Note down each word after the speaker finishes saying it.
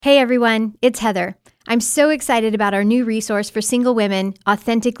Hey everyone, it's Heather. I'm so excited about our new resource for single women,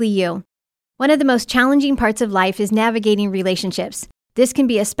 Authentically You. One of the most challenging parts of life is navigating relationships. This can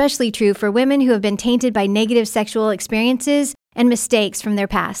be especially true for women who have been tainted by negative sexual experiences and mistakes from their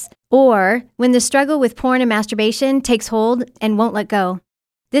past, or when the struggle with porn and masturbation takes hold and won't let go.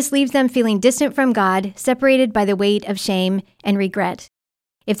 This leaves them feeling distant from God, separated by the weight of shame and regret.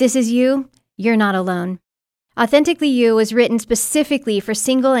 If this is you, you're not alone. Authentically You was written specifically for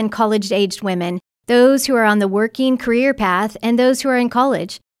single and college-aged women, those who are on the working career path, and those who are in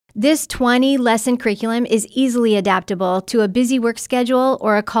college. This 20-lesson curriculum is easily adaptable to a busy work schedule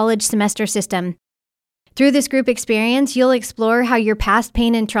or a college semester system. Through this group experience, you'll explore how your past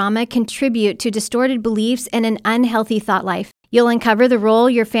pain and trauma contribute to distorted beliefs and an unhealthy thought life. You'll uncover the role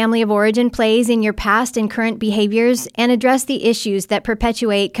your family of origin plays in your past and current behaviors and address the issues that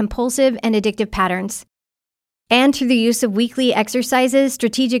perpetuate compulsive and addictive patterns. And through the use of weekly exercises,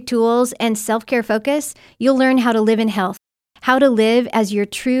 strategic tools, and self-care focus, you'll learn how to live in health, how to live as your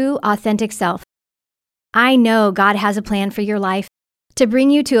true, authentic self. I know God has a plan for your life to bring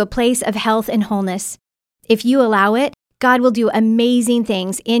you to a place of health and wholeness. If you allow it, God will do amazing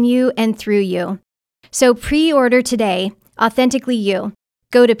things in you and through you. So pre-order today, Authentically You.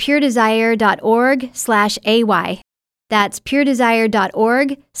 Go to puredesire.org/AY. That's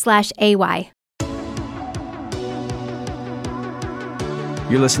puredesire.org/AY.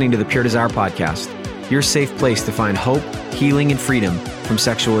 You're listening to the Pure Desire Podcast, your safe place to find hope, healing, and freedom from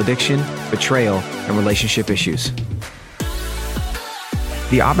sexual addiction, betrayal, and relationship issues.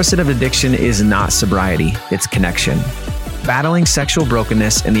 The opposite of addiction is not sobriety, it's connection. Battling sexual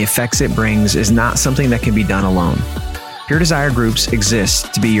brokenness and the effects it brings is not something that can be done alone. Pure Desire groups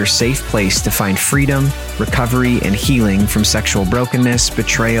exist to be your safe place to find freedom, recovery, and healing from sexual brokenness,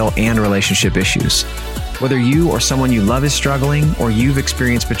 betrayal, and relationship issues. Whether you or someone you love is struggling or you've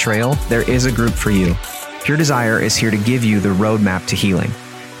experienced betrayal, there is a group for you. Pure Desire is here to give you the roadmap to healing.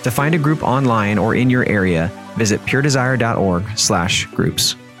 To find a group online or in your area, visit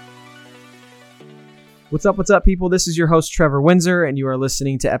puredesire.org/groups. What's up, people? This is your host, Trevor Windsor, and you are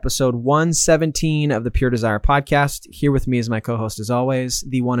listening to episode 117 of the Pure Desire Podcast. Here with me is my co-host, as always,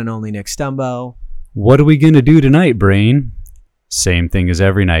 the one and only Nick Stumbo. What are we going to do tonight, Brain? Same thing as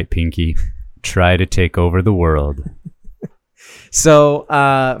every night, Pinky. Try to take over the world. So,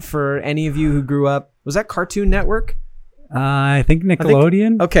 for any of you who grew up, was that Cartoon Network? I think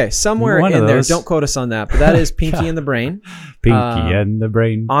Nickelodeon. Okay, somewhere in there. Don't quote us on that, but that is Pinky and the Brain. Pinky and the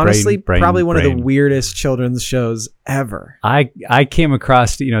Brain. Honestly, brain, probably one of brain. the weirdest children's shows ever. I came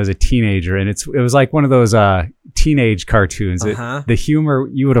across, as a teenager, and it was like one of those teenage cartoons. The humor,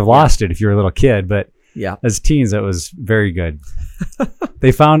 you would have lost it if you were a little kid, but yeah, as teens, it was very good.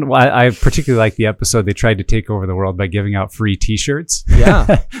 They found, I particularly like the episode, they tried to take over the world by giving out free t-shirts.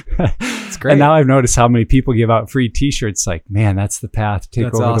 Yeah. It's great. And now I've noticed how many people give out free t-shirts. Like, man, that's the path to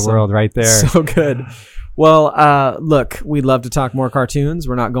take over the world right there. So good. Well, look, we'd love to talk more cartoons.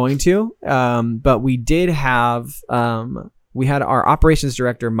 We're not going to, but we did have, we had our operations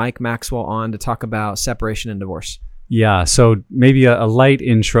director, Mike Maxwell, on to talk about separation and divorce. Yeah. So maybe a light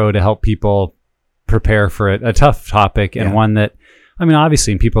intro to help people prepare for a tough topic, and one that,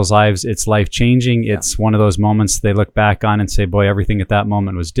 obviously in people's lives, it's life-changing. Yeah. It's one of those moments they look back on and say, boy, everything at that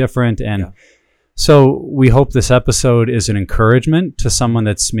moment was different. And so we hope this episode is an encouragement to someone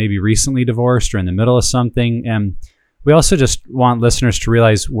that's maybe recently divorced or in the middle of something. And we also just want listeners to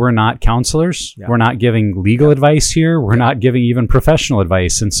realize we're not counselors. Yeah. We're not giving legal advice here. We're not giving even professional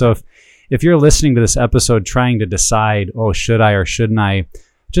advice. And so if you're listening to this episode trying to decide, oh, should I or shouldn't I,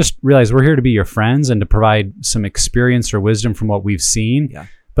 just realize we're here to be your friends and to provide some experience or wisdom from what we've seen. Yeah.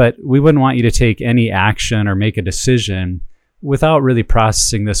 But we wouldn't want you to take any action or make a decision without really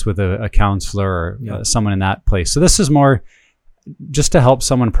processing this with a counselor or someone in that place. So this is more just to help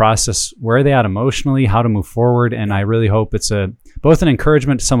someone process where are they at emotionally, how to move forward. And I really hope it's both an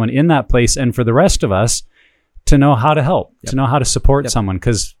encouragement to someone in that place and for the rest of us to know how to help, to know how to support someone,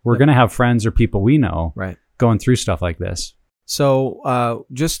 because we're going to have friends or people we know going through stuff like this. So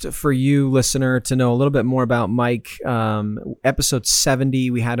just for you, listener, to know a little bit more about Mike, episode 70,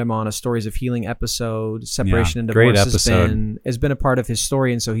 we had him on a Stories of Healing episode. Separation and divorce has been a part of his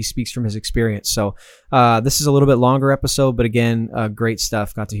story, and so he speaks from his experience. So this is a little bit longer episode, but again, great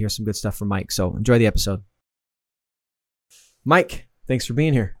stuff. Got to hear some good stuff from Mike, so enjoy the episode. Mike, thanks for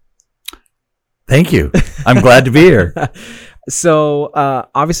being here. Thank you. I'm glad to be here. So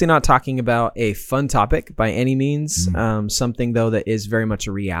obviously not talking about a fun topic by any means, something though that is very much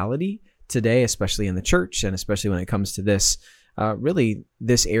a reality today, especially in the church and especially when it comes to this really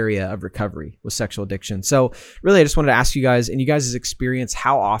this area of recovery with sexual addiction. So really, I just wanted to ask you guys, in you guys' experience,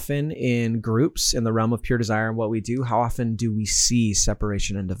 how often in groups in the realm of Pure Desire and what we do, how often do we see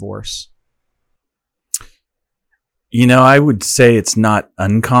separation and divorce? I would say it's not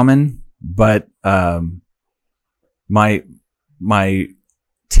uncommon, but my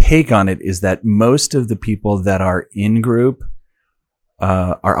take on it is that most of the people that are in group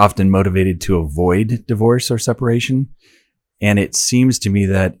are often motivated to avoid divorce or separation. And it seems to me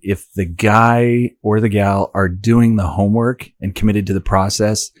that if the guy or the gal are doing the homework and committed to the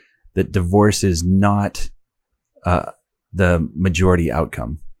process, that divorce is not the majority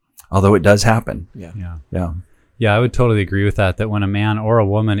outcome, although it does happen. Yeah, I would totally agree with that when a man or a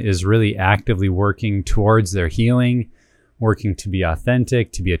woman is really actively working towards their healing, working to be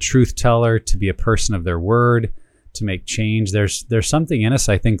authentic, to be a truth teller, to be a person of their word, to make change. There's something in us,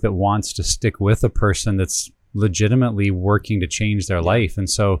 I think, that wants to stick with a person that's legitimately working to change their life. And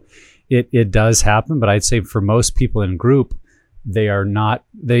so it does happen, but I'd say for most people in group, they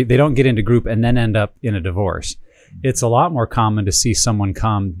don't get into group and then end up in a divorce. It's a lot more common to see someone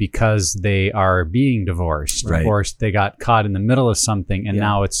come because they are being divorced, right, or they got caught in the middle of something, and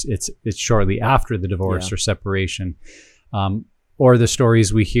now it's shortly after the divorce or separation. Or the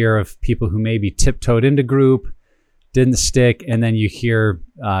stories we hear of people who maybe tiptoed into group, didn't stick, and then you hear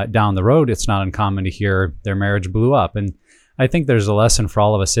down the road, it's not uncommon to hear their marriage blew up. And I think there's a lesson for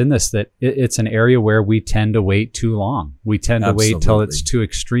all of us in this, that it's an area where we tend to wait too long. We tend to wait till it's too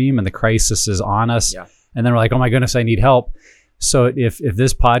extreme and the crisis is on us. Yeah. And then we're like, oh my goodness, I need help. So if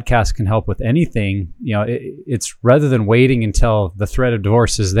this podcast can help with anything, it's rather than waiting until the threat of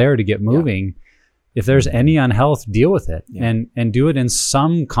divorce is there to get moving. If there's any unhealth, deal with it and do it in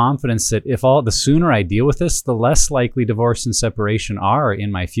some confidence that the sooner I deal with this, the less likely divorce and separation are in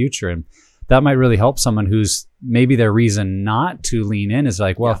my future. And that might really help someone who's maybe their reason not to lean in is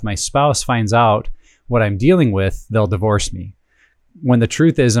like, well, if my spouse finds out what I'm dealing with, they'll divorce me. When the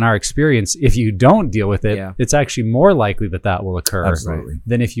truth is, in our experience, if you don't deal with it, it's actually more likely that will occur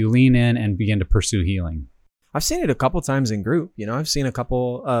than if you lean in and begin to pursue healing. I've seen it a couple times in group. I've seen a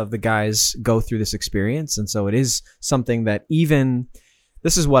couple of the guys go through this experience. And so it is something that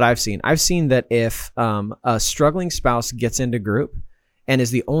this is what I've seen. I've seen that if a struggling spouse gets into group and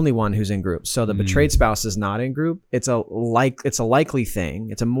is the only one who's in group, so the betrayed spouse is not in group, it's a likely thing.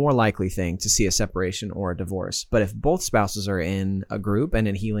 It's a more likely thing to see a separation or a divorce. But if both spouses are in a group and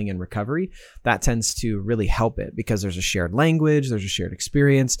in healing and recovery, that tends to really help it because there's a shared language, there's a shared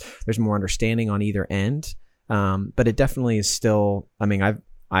experience, there's more understanding on either end. But it definitely is still,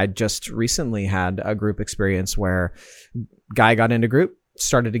 I just recently had a group experience where guy got into group,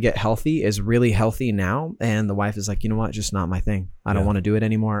 started to get healthy, is really healthy now. And the wife is like, you know what, just not my thing. I don't want to do it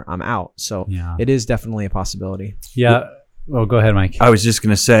anymore. I'm out. So it is definitely a possibility. Yeah. Well, go ahead, Mike. I was just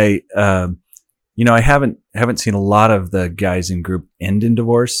going to say, I haven't seen a lot of the guys in group end in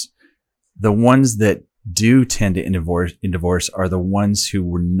divorce. The ones that do tend to end in divorce are the ones who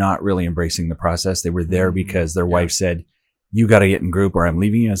were not really embracing the process. They were there because their wife said, you got to get in group or I'm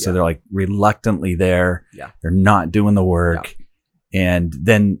leaving you. And so they're like reluctantly there. Yeah. They're not doing the work. Yeah. And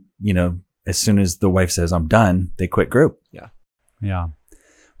then, as soon as the wife says, I'm done, they quit group. Yeah. Yeah.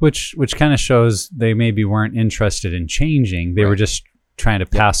 Which kind of shows they maybe weren't interested in changing. They were just trying to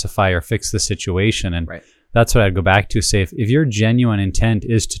pacify or fix the situation. And that's what I'd go back to, say, if your genuine intent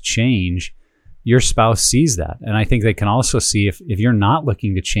is to change, your spouse sees that. And I think they can also see if you're not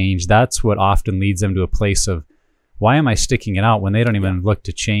looking to change, that's what often leads them to a place of, why am I sticking it out when they don't even look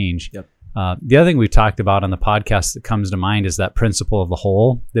to change? Yep. The other thing we've talked about on the podcast that comes to mind is that principle of the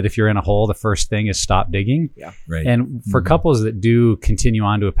hole, that if you're in a hole, the first thing is stop digging. Yeah. Right. And for couples that do continue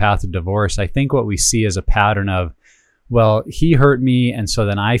on to a path of divorce, I think what we see is a pattern of, well, he hurt me, and so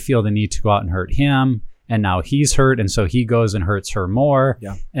then I feel the need to go out and hurt him. And now he's hurt, and so he goes and hurts her more.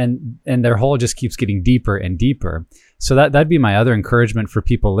 Yeah. And their hole just keeps getting deeper and deeper. So that'd be my other encouragement for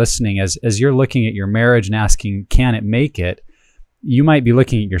people listening. As you're looking at your marriage and asking, can it make it? You might be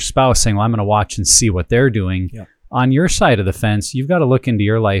looking at your spouse saying, well, I'm going to watch and see what they're doing. Yeah. On your side of the fence, you've got to look into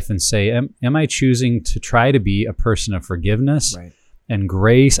your life and say, am I choosing to try to be a person of forgiveness and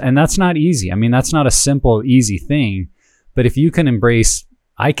grace? And that's not easy. That's not a simple, easy thing. But if you can embrace,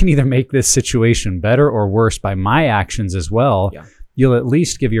 I can either make this situation better or worse by my actions as well, you'll at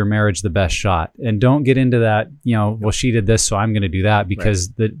least give your marriage the best shot. And don't get into that, well, she did this, so I'm going to do that,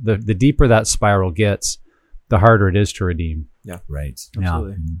 because the deeper that spiral gets, the harder it is to redeem. Yeah. Right.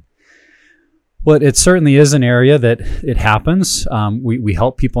 Absolutely. Yeah. Well, it certainly is an area that it happens. We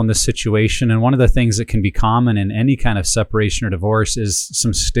help people in this situation. And one of the things that can be common in any kind of separation or divorce is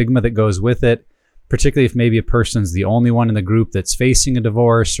some stigma that goes with it. particularly if maybe a person's the only one in the group that's facing a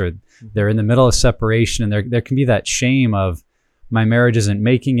divorce, or they're in the middle of separation, and there can be that shame of, my marriage isn't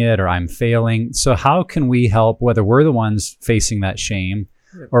making it, or I'm failing. So how can we help, whether we're the ones facing that shame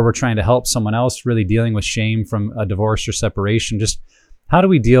or we're trying to help someone else really dealing with shame from a divorce or separation? Just how do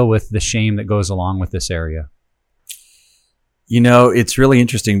we deal with the shame that goes along with this area? It's really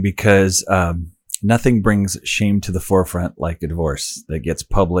interesting because nothing brings shame to the forefront like a divorce that gets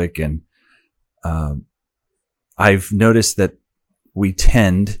public. And I've noticed that we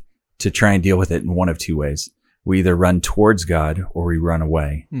tend to try and deal with it in one of two ways. We either run towards God or we run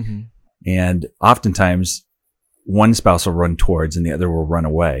away. Mm-hmm. And oftentimes one spouse will run towards and the other will run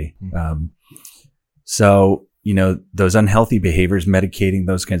away. Mm-hmm. So, those unhealthy behaviors, medicating,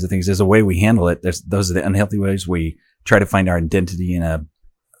 those kinds of things, there's a way we handle it. Those are the unhealthy ways we try to find our identity in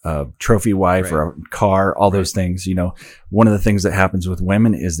a trophy wife or a car, all those things. One of the things that happens with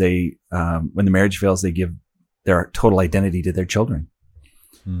women is they, when the marriage fails, they give their total identity to their children.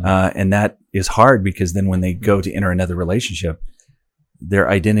 And that is hard because then when they go to enter another relationship, their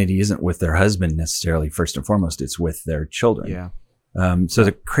identity isn't with their husband necessarily, first and foremost, it's with their children. Yeah. So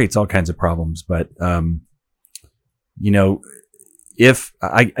that creates all kinds of problems. But, if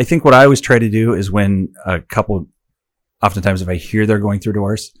I think what I always try to do is when a couple, oftentimes if I hear they're going through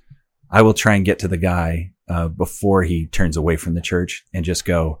divorce, I will try and get to the guy before he turns away from the church and just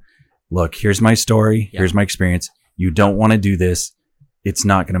go, look, here's my story. Yeah. Here's my experience. You don't want to do this. It's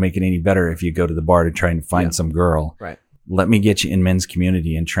not going to make it any better if you go to the bar to try and find some girl. Right. Let me get you in men's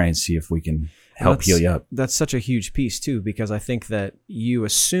community and try and see if we can help heal you up. That's such a huge piece too, because I think that you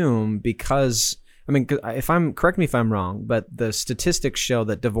assume correct me if I'm wrong, but the statistics show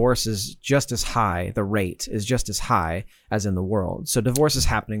that divorce is just as high, the rate is just as high as in the world. So divorce is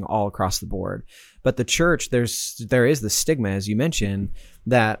happening all across the board. But the church, there is the stigma, as you mentioned,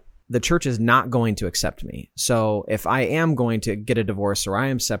 that the church is not going to accept me. So if I am going to get a divorce or I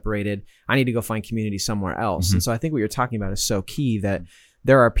am separated, I need to go find community somewhere else. Mm-hmm. And so I think what you're talking about is so key, that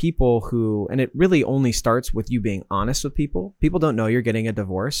there are people who, and it really only starts with you being honest with people. People don't know you're getting a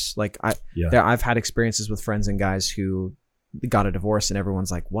divorce. Like I've had experiences with friends and guys who got a divorce and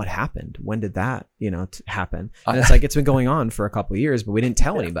everyone's like, what happened? When did that, happen? And it's like, it's been going on for a couple of years, but we didn't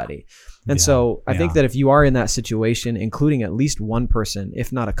tell anybody. And so I think that if you are in that situation, including at least one person,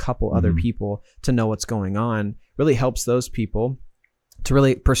 if not a couple other people, to know what's going on, really helps those people to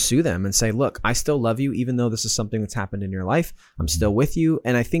really pursue them and say, look, I still love you, even though this is something that's happened in your life. I'm still with you.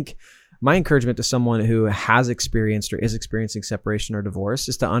 And I think my encouragement to someone who has experienced or is experiencing separation or divorce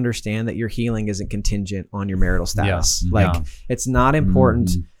is to understand that your healing isn't contingent on your marital status. It's not important.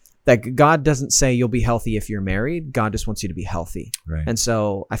 Like, God doesn't say you'll be healthy if you're married. God just wants you to be healthy. Right. And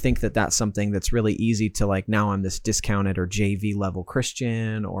so I think that that's something that's really easy to, like, now I'm this discounted or JV level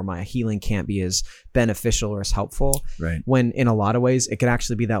Christian, or my healing can't be as beneficial or as helpful. Right. When in a lot of ways, it could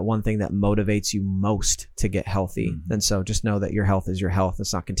actually be that one thing that motivates you most to get healthy. Mm-hmm. And so just know that your health is your health.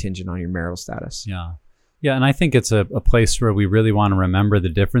 It's not contingent on your marital status. Yeah. Yeah, and I think it's a place where we really want to remember the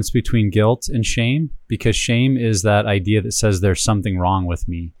difference between guilt and shame, because shame is that idea that says there's something wrong with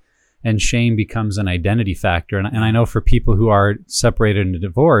me. And shame becomes an identity factor. And I know for people who are separated and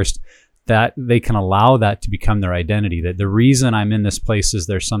divorced, that they can allow that to become their identity, that the reason I'm in this place is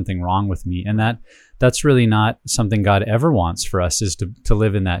there's something wrong with me. And that's really not something God ever wants for us, is to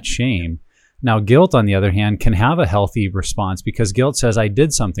live in that shame. Now, guilt, on the other hand, can have a healthy response, because guilt says I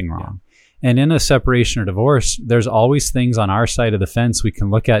did something wrong. Yeah. And in a separation or divorce, there's always things on our side of the fence we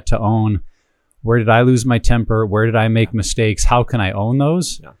can look at to own. Where did I lose my temper? Where did I make mistakes? How can I own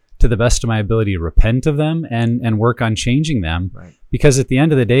those? Yeah. To the best of my ability to repent of them and work on changing them. Right. Because at the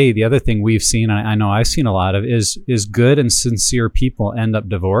end of the day, the other thing we've seen, and I know I've seen a lot of, is good and sincere people end up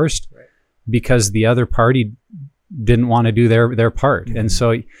divorced because the other party didn't want to do their part. Mm-hmm. And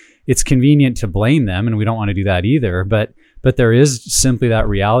so it's convenient to blame them, and we don't want to do that either. But there is simply that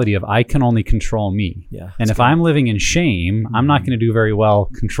reality of I can only control me. Yeah, and if I'm living in shame, I'm not going to do very well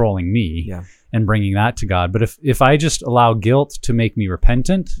controlling me. Yeah. And bringing that to God. But if I just allow guilt to make me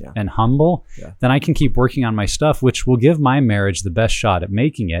repentant and humble, then I can keep working on my stuff, which will give my marriage the best shot at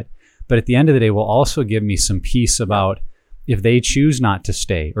making it. But at the end of the day, will also give me some peace about if they choose not to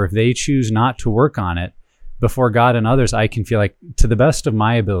stay, or if they choose not to work on it before God and others, I can feel like, to the best of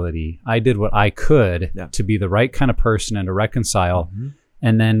my ability, I did what I could to be the right kind of person and to reconcile,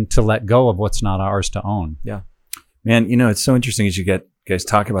 and then to let go of what's not ours to own. Yeah. Man, it's so interesting as you guys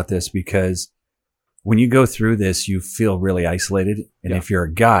talk about this, because when you go through this, you feel really isolated. And if you're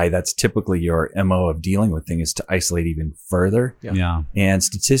a guy, that's typically your MO of dealing with things, is to isolate even further. Yeah. And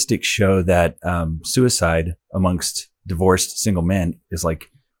statistics show that suicide amongst divorced single men is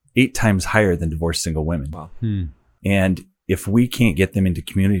like 8 times higher than divorced single women. Wow. And if we can't get them into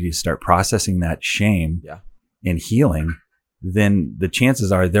community to start processing that shame and healing, then the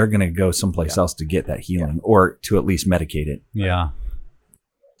chances are they're going to go someplace else to get that healing or to at least medicate it. Yeah.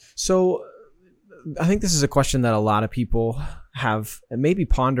 So I think this is a question that a lot of people have maybe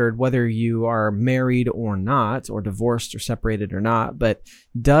pondered, whether you are married or not, or divorced or separated or not, but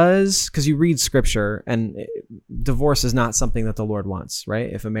because you read scripture, and divorce is not something that the Lord wants,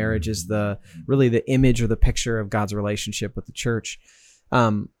 right? If a marriage is really the image or the picture of God's relationship with the church,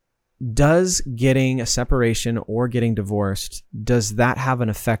 does getting a separation or getting divorced, does that have an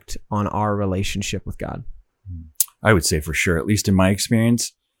effect on our relationship with God? I would say for sure, at least in my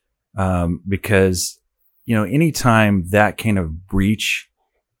experience, because, anytime that kind of breach,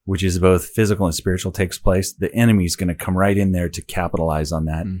 which is both physical and spiritual, takes place, the enemy is going to come right in there to capitalize on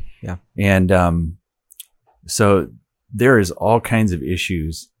that. And so there is all kinds of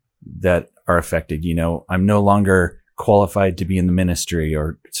issues that are affected. I'm no longer qualified to be in the ministry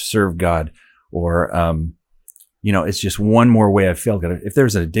or serve God, or it's just one more way I failed. If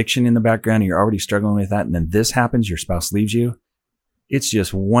there's an addiction in the background and you're already struggling with that, and then this happens, your spouse leaves you, it's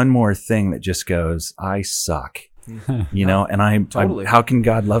just one more thing that just goes, I suck, and I'm totally. How can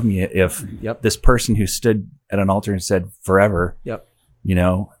God love me if this person who stood at an altar and said forever,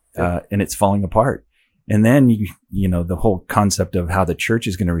 and it's falling apart. And then, the whole concept of how the church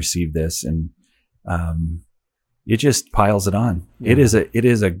is going to receive this, and it just piles it on. Yeah. It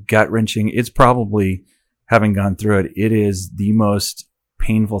is a gut wrenching. It's probably, having gone through it, it is the most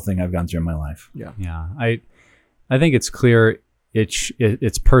painful thing I've gone through in my life. Yeah. I think it's clear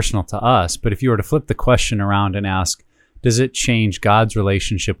it's personal to us, but if you were to flip the question around and ask, does it change God's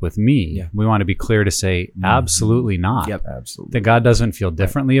relationship with me? Yeah. We want to be clear to say, absolutely not. Yep, absolutely. That God doesn't feel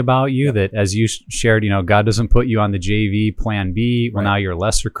differently about you, that as you shared, God doesn't put you on the JV plan B. Well, now you're a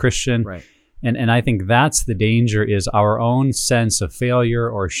lesser Christian. Right. And I think that's the danger, is our own sense of failure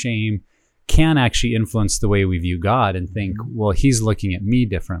or shame can actually influence the way we view God and think, well, he's looking at me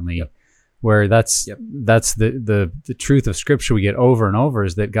differently. Yep. Where that's the truth of Scripture we get over and over,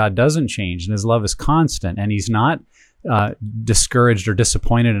 is that God doesn't change and his love is constant, and he's not discouraged or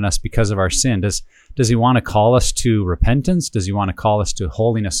disappointed in us because of our sin. Does he want to call us to repentance? Does he want to call us to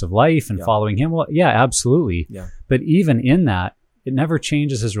holiness of life and following him? Well, yeah, absolutely. Yeah. But even in that, it never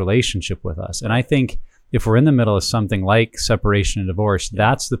changes his relationship with us. And I think if we're in the middle of something like separation and divorce,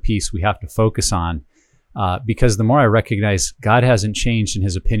 that's the piece we have to focus on. Because the more I recognize God hasn't changed in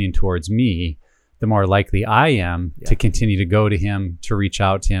his opinion towards me, the more likely I am to continue to go to him, to reach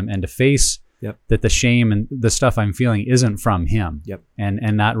out to him, and to face that the shame and the stuff I'm feeling isn't from him. Yep.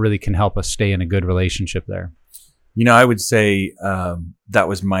 And that really can help us stay in a good relationship there. I would say that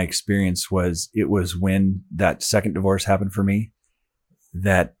was my experience. It was when that second divorce happened for me,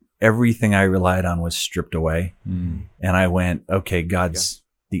 that everything I relied on was stripped away. And I went, okay, God's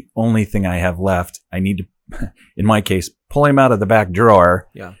the only thing I have left. I need to, in my case, pull him out of the back drawer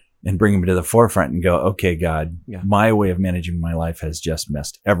and bring him to the forefront and go, okay, God, my way of managing my life has just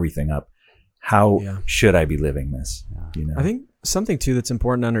messed everything up. How should I be living this? I think something too that's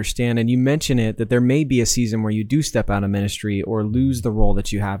important to understand, and you mention it, that there may be a season where you do step out of ministry or lose the role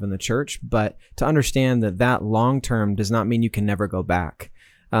that you have in the church, but to understand that long term does not mean you can never go back.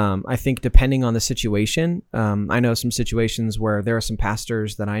 I think depending on the situation, I know some situations where there are some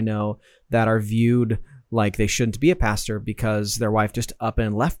pastors that I know that are viewed like they shouldn't be a pastor because their wife just up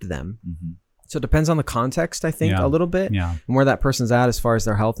and left them. Mm-hmm. So it depends on the context, I think, a little bit, and where that person's at as far as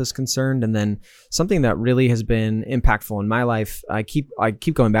their health is concerned. And then something that really has been impactful in my life, I keep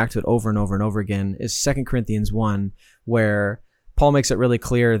going back to it over and over and over again, is 2 Corinthians 1, where Paul makes it really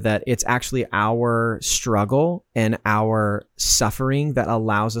clear that it's actually our struggle and our suffering that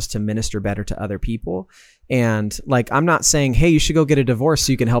allows us to minister better to other people. And I'm not saying, hey, you should go get a divorce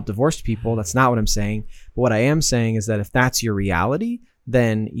so you can help divorced people. That's not what I'm saying. But what I am saying is that if that's your reality,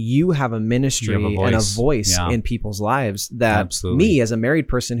 then you have a ministry and a voice in people's lives that me, as a married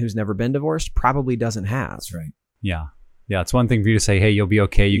person who's never been divorced, probably doesn't have. That's right. Yeah. Yeah, it's one thing for you to say, hey, you'll be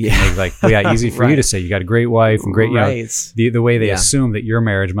okay. You can make easy for you to say, you got a great wife and great, the way they assume that your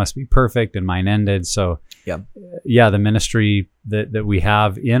marriage must be perfect and mine ended. So the ministry that we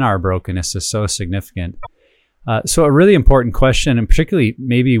have in our brokenness is so significant. So a really important question, and particularly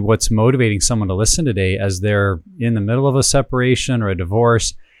maybe what's motivating someone to listen today as they're in the middle of a separation or a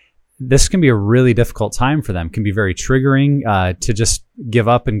divorce, this can be a really difficult time for them. It can be very triggering to just give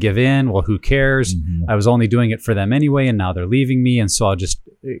up and give in. Well, who cares? Mm-hmm. I was only doing it for them anyway, and now they're leaving me, and so I'll just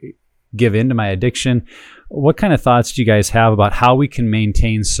give in to my addiction. What kind of thoughts do you guys have about how we can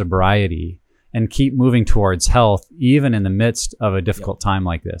maintain sobriety and keep moving towards health, even in the midst of a difficult time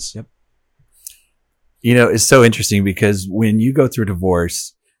like this. Yep. You know, it's so interesting because when you go through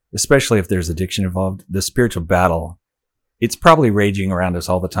divorce, especially if there's addiction involved, the spiritual battle, it's probably raging around us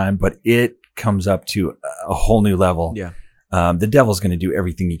all the time, but it comes up to a whole new level. Yeah. The devil's going to do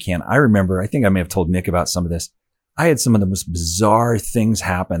everything he can. I remember, I think I may have told Nick about some of this. I had some of the most bizarre things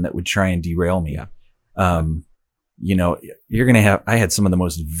happen that would try and derail me. Yeah. You know, I had some of the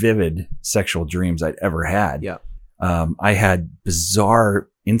most vivid sexual dreams I'd ever had. Yeah. I had bizarre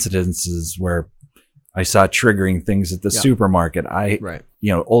incidences where I saw triggering things at the supermarket.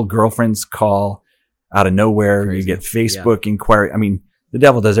 Old girlfriends call out of nowhere. Crazy. You get Facebook inquiry. I mean, the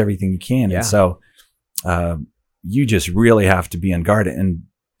devil does everything he can. Yeah. And so, you just really have to be on guard, and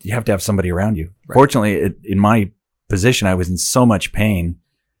you have to have somebody around you. Right. Fortunately, in my position, I was in so much pain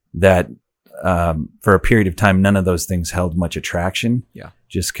that, for a period of time, none of those things held much attraction. Yeah.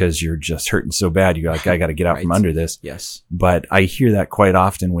 Just because you're just hurting so bad. You're like, I got to get out from under this. Yes. But I hear that quite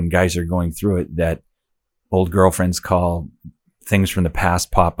often when guys are going through it, that old girlfriends call, things from the past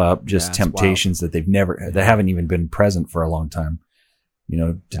pop up, just temptations that that haven't even been present for a long time,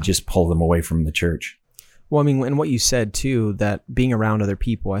 to just pull them away from the church. Well, I mean, and what you said too, that being around other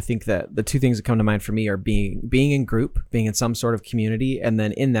people, I think that the two things that come to mind for me are being in group, being in some sort of community, and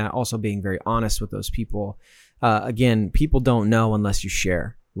then in that also being very honest with those people. Again, people don't know unless you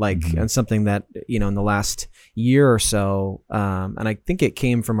share. And something that, in the last year or so, and I think it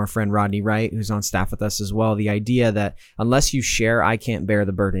came from our friend Rodney Wright, who's on staff with us as well, the idea that unless you share, I can't bear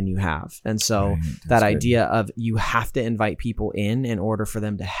the burden you have. And so that idea of you have to invite people in order for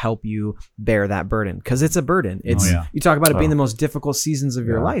them to help you bear that burden, because it's a burden. You talk about it being the most difficult seasons of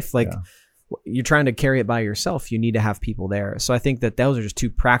your life. You're trying to carry it by yourself. You need to have people there. So I think that those are just two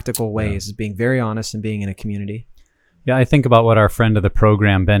practical ways of being very honest and being in a community. Yeah, I think about what our friend of the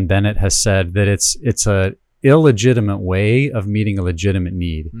program, Ben Bennett, has said, that it's a illegitimate way of meeting a legitimate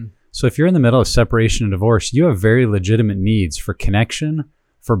need. So if you're in the middle of separation and divorce, you have very legitimate needs for connection,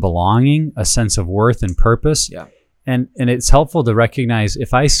 for belonging, a sense of worth and purpose. Yeah. And it's helpful to recognize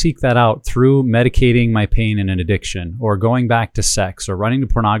if I seek that out through medicating my pain in an addiction, or going back to sex, or running to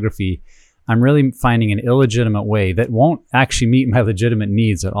pornography, I'm really finding an illegitimate way that won't actually meet my legitimate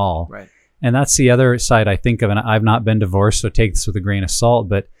needs at all. Right. And that's the other side I think of, and I've not been divorced, so take this with a grain of salt,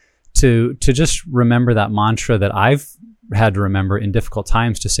 but to just remember that mantra that I've had to remember in difficult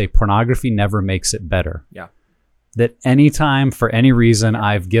times, to say pornography never makes it better. Yeah. That anytime, for any reason,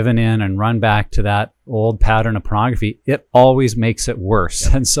 I've given in and run back to that old pattern of pornography, it always makes it worse.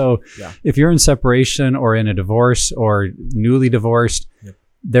 Yep. And so if you're in separation or in a divorce or newly divorced,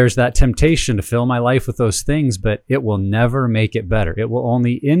 there's that temptation to fill my life with those things, but it will never make it better. It will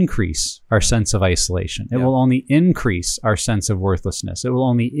only increase our sense of isolation. It will only increase our sense of worthlessness. It will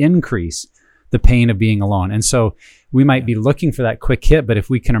only increase the pain of being alone. And so we might be looking for that quick hit, but if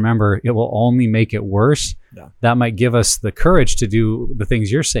we can remember it will only make it worse, that might give us the courage to do the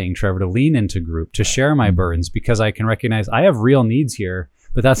things you're saying, Trevor, to lean into group, to share my burdens, because I can recognize I have real needs here,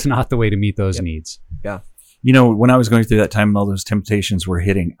 but that's not the way to meet those needs. Yeah. When I was going through that time and all those temptations were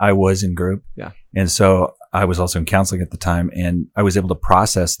hitting, I was in group. Yeah. And so I was also in counseling at the time, and I was able to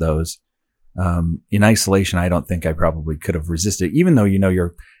process those. In isolation, I don't think I probably could have resisted, even though,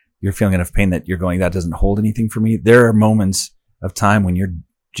 you're feeling enough pain that you're going, that doesn't hold anything for me. There are moments of time when you're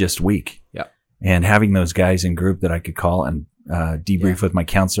just weak. Yeah. And having those guys in group that I could call and debrief with my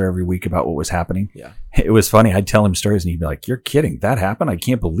counselor every week about what was happening. Yeah. It was funny. I'd tell him stories and he'd be like, "You're kidding. That happened? I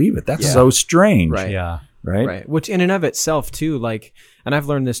can't believe it. That's so strange." Right. Yeah. Right. Which in and of itself too, and I've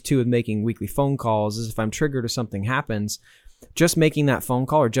learned this too with making weekly phone calls, is if I'm triggered or something happens, just making that phone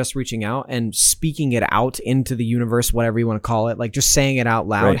call or just reaching out and speaking it out into the universe, whatever you want to call it, just saying it out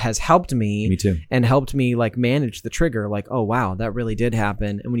loud has helped me. Me too. And helped me manage the trigger. Oh, wow, that really did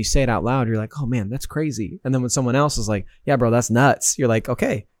happen. And when you say it out loud, you're like, oh man, that's crazy. And then when someone else is like, yeah, bro, that's nuts. You're like,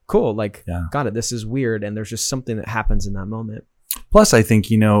 okay, cool. Got it. This is weird. And there's just something that happens in that moment. Plus, I think,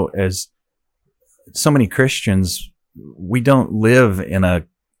 as so many Christians, we don't live in a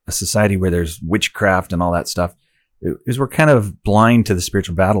society where there's witchcraft and all that stuff. Is we're kind of blind to the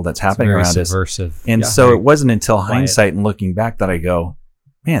spiritual battle that's happening around subversive. us. And so it wasn't until hindsight and looking back that I go,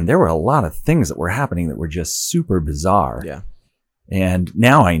 man, there were a lot of things that were happening that were just super bizarre. Yeah. And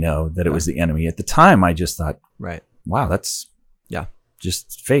now I know that it was the enemy. At the time, I just thought, wow, that's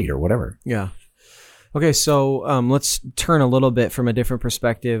just fate or whatever. Yeah. Okay, so let's turn a little bit from a different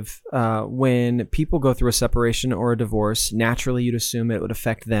perspective. When people go through a separation or a divorce, naturally you'd assume it would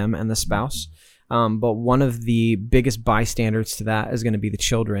affect them and the spouse. But one of the biggest bystanders to that is going to be the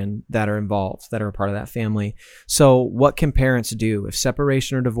children that are involved, that are a part of that family. So what can parents do if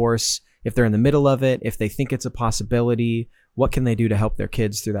separation or divorce if they're in the middle of it, if they think it's a possibility, what can they do to help their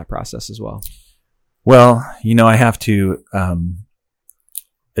kids through that process as well? Well, I have to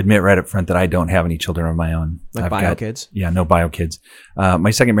admit right up front that I don't have any children of my own. Like bio kids? Yeah, no bio kids.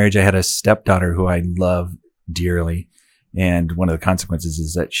 My second marriage, I had a stepdaughter who I love dearly. And one of the consequences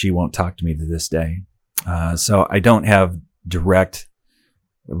is that she won't talk to me to this day. So I don't have direct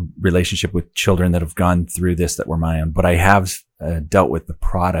relationship with children that have gone through this that were my own, but I have dealt with the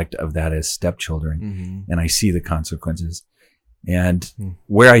product of that as stepchildren, and I see the consequences. And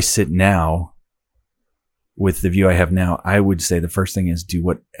where I sit now, with the view I have now, I would say the first thing is do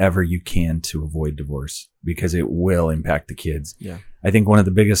whatever you can to avoid divorce, because it will impact the kids. Yeah. I think one of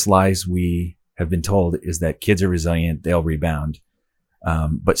the biggest lies we have been told is that kids are resilient, they'll rebound.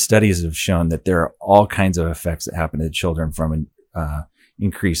 But studies have shown that there are all kinds of effects that happen to children from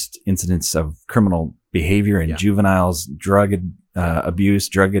increased incidence of criminal behavior in juveniles, drug abuse,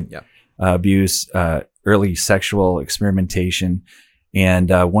 early sexual experimentation. And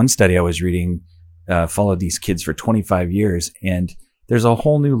one study I was reading followed these kids for 25 years. And there's a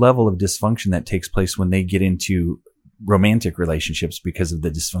whole new level of dysfunction that takes place when they get into romantic relationships because of the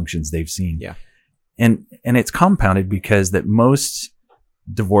dysfunctions they've seen. Yeah. And it's compounded because that most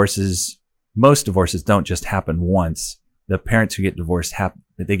divorces don't just happen once. The parents who get divorced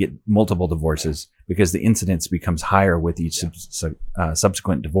they get multiple divorces because the incidence becomes higher with each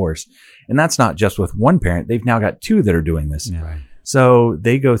subsequent divorce. And that's not just with one parent. They've now got two that are doing this. Yeah. Right. So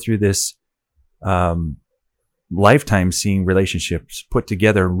they go through this lifetime seeing relationships put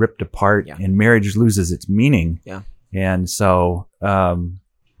together, ripped apart, and marriage loses its meaning. Yeah. And so, I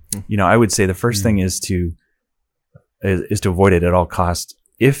would say the first thing is to avoid it at all costs.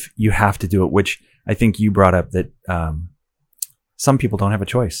 If you have to do it, which I think you brought up that, some people don't have a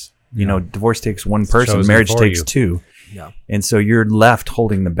choice. Divorce takes one person, marriage takes two. Yeah. And so you're left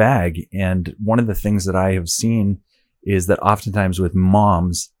holding the bag. And one of the things that I have seen is that oftentimes with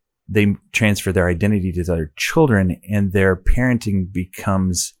moms, they transfer their identity to their children and their parenting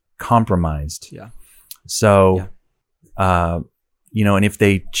becomes compromised. Yeah. So, and if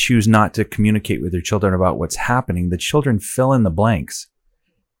they choose not to communicate with their children about what's happening, the children fill in the blanks.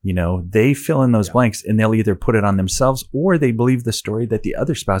 They fill in those blanks, and they'll either put it on themselves or they believe the story that the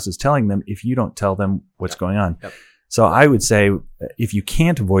other spouse is telling them if you don't tell them what's going on. Yep. So I would say if you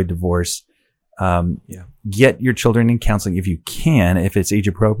can't avoid divorce, get your children in counseling if you can, if it's age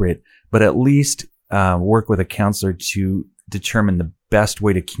appropriate, but at least work with a counselor to determine the best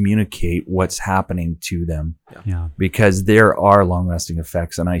way to communicate what's happening to them. Yeah. Because there are long-lasting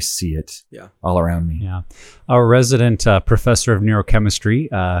effects, and I see it all around me. Yeah. Our resident professor of neurochemistry,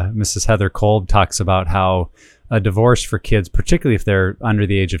 Mrs. Heather Kolb, talks about how a divorce for kids, particularly if they're under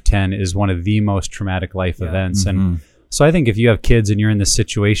the age of 10, is one of the most traumatic life events. And so I think if you have kids and you're in this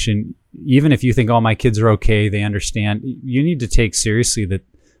situation, even if you think, oh, my kids are okay, they understand, you need to take seriously that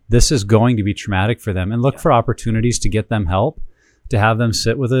this is going to be traumatic for them and look for opportunities to get them help, to have them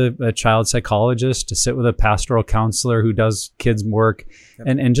sit with a child psychologist, to sit with a pastoral counselor who does kids work,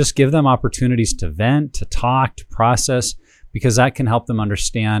 and just give them opportunities to vent, to talk, to process, because that can help them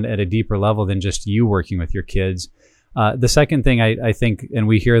understand at a deeper level than just you working with your kids. The second thing I think, and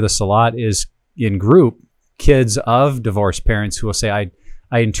we hear this a lot, is in group, kids of divorced parents who will say, I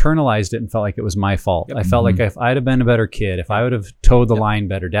internalized it and felt like it was my fault. Yep. I felt like if I'd have been a better kid, if I would have towed the line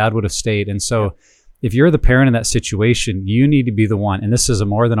better, Dad would have stayed. And so if you're the parent in that situation, you need to be the one, and this is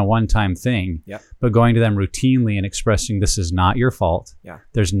more than a one-time thing, but going to them routinely and expressing this is not your fault. Yeah.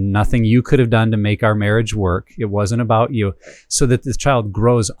 There's nothing you could have done to make our marriage work. It wasn't about you. So that the child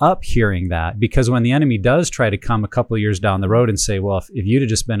grows up hearing that, because when the enemy does try to come a couple of years down the road and say, well, if you'd have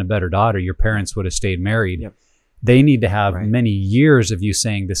just been a better daughter, your parents would have stayed married. Yep. They need to have many years of you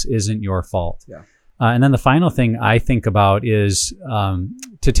saying this isn't your fault. Yeah. And then the final thing I think about is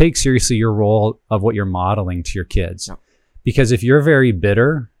to take seriously your role of what you're modeling to your kids. Yeah. Because if you're very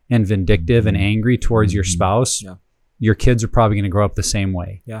bitter and vindictive and angry towards your spouse, your kids are probably going to grow up the same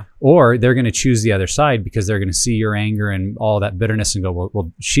way. Yeah. Or they're going to choose the other side because they're going to see your anger and all that bitterness and go,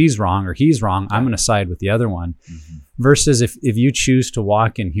 well she's wrong or he's wrong. I'm going to side with the other one. Versus if you choose to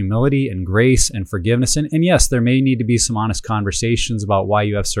walk in humility and grace and forgiveness, and yes, there may need to be some honest conversations about why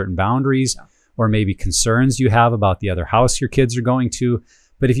you have certain boundaries or maybe concerns you have about the other house your kids are going to.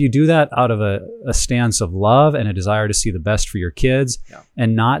 But if you do that out of a stance of love and a desire to see the best for your kids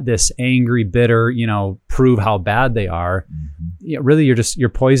and not this angry, bitter, prove how bad they are, really you're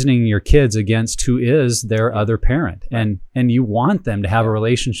poisoning your kids against who is their other parent. And you want them to have a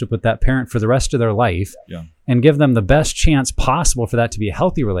relationship with that parent for the rest of their life and give them the best chance possible for that to be a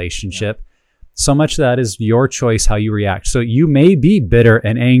healthy relationship. so much of that is your choice how you react. So you may be bitter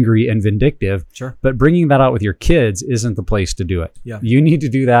and angry and vindictive, Sure. but bringing that out with your kids isn't the place to do it. Yeah. You need to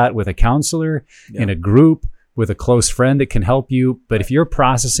do that with a counselor, in a group, with a close friend that can help you. But if you're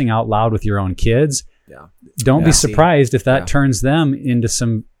processing out loud with your own kids, don't be surprised if that turns them into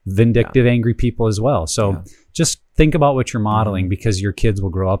some vindictive, angry people as well. So just think about what you're modeling, because your kids will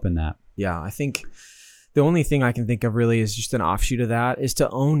grow up in that. Yeah, I think the only thing I can think of really is just an offshoot of that is to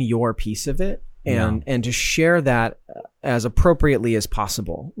own your piece of it and to share that as appropriately as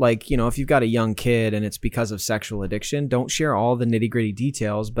possible. Like, you know, if you've got a young kid and it's because of sexual addiction, don't share all the nitty-gritty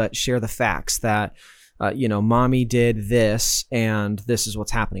details, but share the facts that you know, mommy did this and this is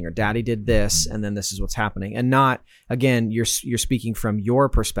what's happening, or daddy did this and then this is what's happening. And not, again, you're speaking from your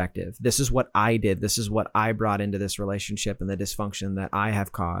perspective. This is what I did. This is what I brought into this relationship and the dysfunction that I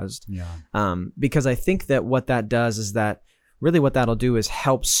have caused. Because I think that what that does is that really what that'll do is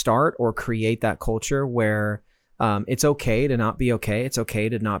help start or create that culture where it's okay to not be okay. It's okay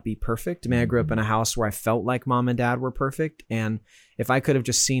to not be perfect. I mean, I grew up in a house where I felt like mom and dad were perfect. And if I could have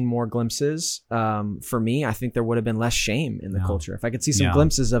just seen more glimpses, for me, I think there would have been less shame in the culture. If I could see some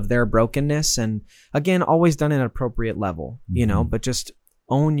glimpses of their brokenness, and again, always done at an appropriate level, you know, but just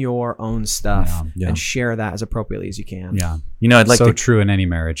own your own stuff and share that as appropriately as you can. Yeah. You know, I'd like so true in any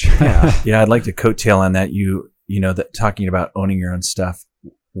marriage. I'd like to coattail on that. You know, that talking about owning your own stuff.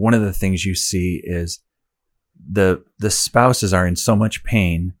 One of the things you see is the spouses are in so much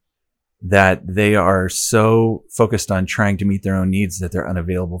pain that they are so focused on trying to meet their own needs that they're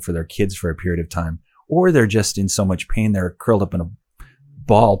unavailable for their kids for a period of time, or they're just in so much pain they're curled up in a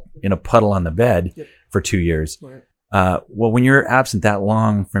ball in a puddle on the bed for 2 years. Well, when you're absent that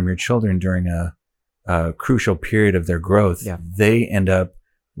long from your children during a crucial period of their growth, they end up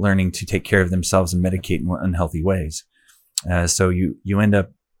learning to take care of themselves and medicate in unhealthy ways. So you end up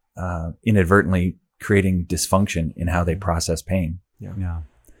inadvertently creating dysfunction in how they process pain.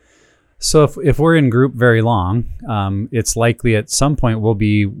 So if we're in group very long, it's likely at some point we'll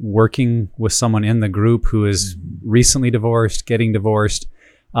be working with someone in the group who is recently divorced, getting divorced.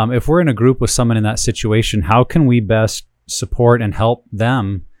 If we're in a group with someone in that situation, how can we best support and help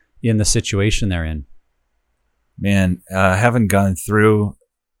them in the situation they're in? Man, having gone through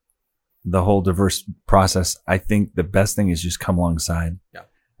the whole divorce process, I think the best thing is just come alongside.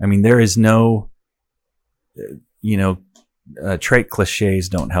 I mean, there is no, trite cliches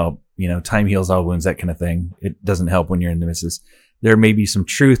don't help. You know, time heals all wounds, that kind of thing. It doesn't help when you're in the midst. There may be some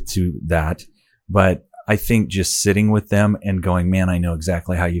truth to that, but I think just sitting with them and going, man, I know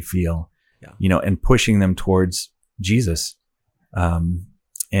exactly how you feel, and pushing them towards Jesus,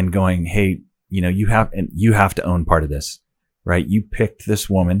 and going, hey, you have to own part of this, right? You picked this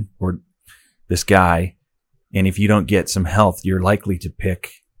woman or this guy, and if you don't get some health, you're likely to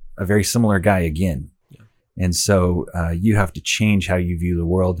pick a very similar guy again. And so you have to change how you view the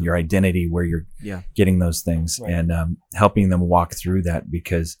world, your identity, where you're getting those things, and helping them walk through that,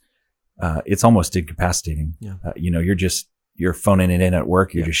 because it's almost incapacitating. You're phoning it in at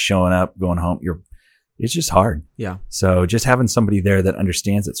work. You're just showing up, going home. It's just hard. So just having somebody there that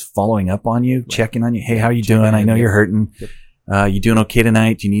understands, that's following up on you, checking on you. Hey, how you doing? I know you're hurting. You doing okay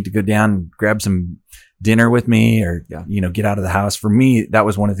tonight? Do you need to go down and grab some dinner with me, or get out of the house? For me, that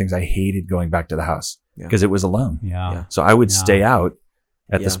was one of the things I hated, going back to the house, because it was alone. So I would stay out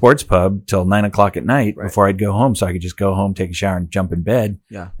at the sports pub till 9 o'clock at night before I'd go home, so I could just go home, take a shower, and jump in bed.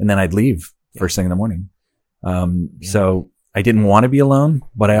 And then I'd leave first thing in the morning. So I didn't want to be alone,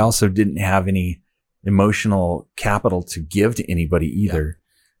 but I also didn't have any emotional capital to give to anybody either.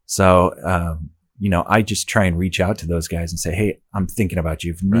 So, I just try and reach out to those guys and say, hey, I'm thinking about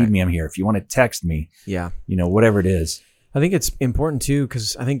you. If you need me, I'm here. If you want to text me, whatever it is. I think it's important too,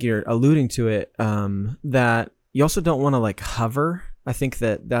 because I think you're alluding to it, that you also don't want to hover. I think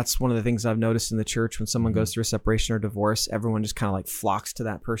that's one of the things I've noticed in the church. When someone goes through a separation or divorce, everyone just kind of flocks to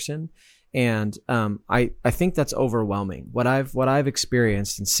that person. And I think that's overwhelming. What I've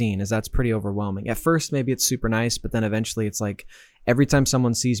experienced and seen is that's pretty overwhelming. At first, maybe it's super nice, but then eventually it's like every time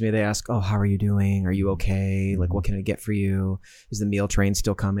someone sees me, they ask, oh, how are you doing? Are you okay? Like, what can I get for you? Is the meal train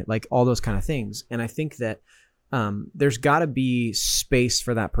still coming? Like, all those kind of things. And I think that there's got to be space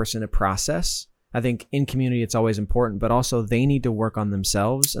for that person to process. I think in community, it's always important, but also they need to work on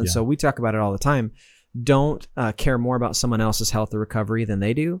themselves. And so we talk about it all the time. Don't care more about someone else's health or recovery than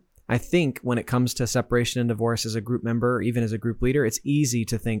they do. I think when it comes to separation and divorce as a group member, or even as a group leader, it's easy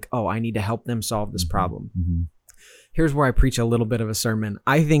to think, oh, I need to help them solve this problem. Here's where I preach a little bit of a sermon.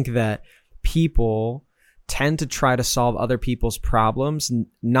 I think that people tend to try to solve other people's problems,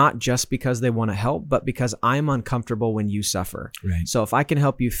 not just because they want to help, but because I'm uncomfortable when you suffer. Right. So if I can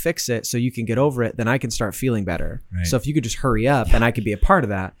help you fix it so you can get over it, then I can start feeling better. Right. So if you could just hurry up and I could be a part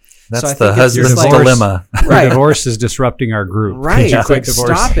of that. That's so I the think it's just husband's like- dilemma. Right. Divorce is disrupting our group. Right. Could you It's quit like,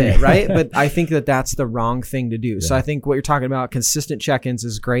 divorce? stop it. Right. But I think that that's the wrong thing to do. So Yeah. I think what you're talking about, consistent check-ins,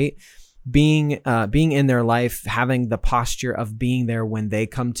 is great. Being in their life, having the posture of being there when they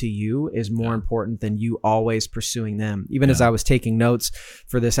come to you is more important than you always pursuing them. Even as I was taking notes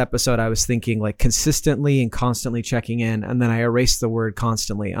for this episode, I was thinking like consistently and constantly checking in. And then I erased the word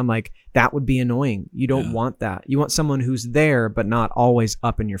constantly. I'm like, that would be annoying. You don't want that. You want someone who's there, but not always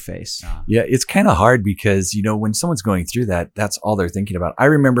up in your face. Yeah, it's kind of hard because, when someone's going through that, that's all they're thinking about. I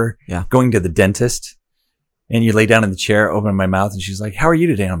remember going to the dentist, and you lay down in the chair, open my mouth, and she's like, "How are you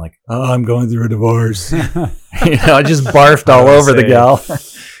today?" And I'm like, "Oh, I'm going through a divorce." I just barfed all over the gal.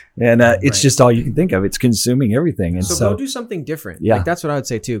 And it's just all you can think of. It's consuming everything. And So go do something different. Yeah. Like that's what I would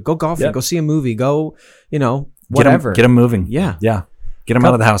say too. Go golfing, Yeah. go see a movie, go, whatever. Get them moving. Yeah. Yeah. Get them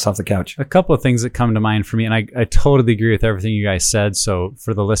out of the house, off the couch. A couple of things that come to mind for me, and I totally agree with everything you guys said. So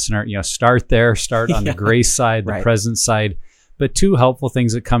for the listener, start there, start on the grace side, the Right. present side. But two helpful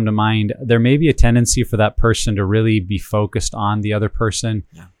things that come to mind, there may be a tendency for that person to really be focused on the other person.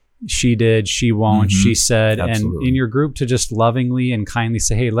 Yeah. She did, she won't, she said, Absolutely. and in your group to just lovingly and kindly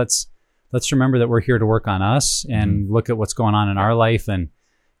say, hey, let's remember that we're here to work on us and look at what's going on in our life. And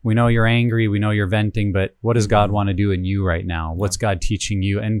we know you're angry, we know you're venting, but what does God want to do in you right now? What's God teaching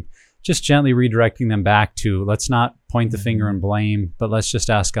you? And just gently redirecting them back to, let's not point the finger and blame, but let's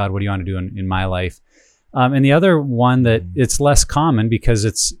just ask God, what do you want to do in my life? And the other one that it's less common because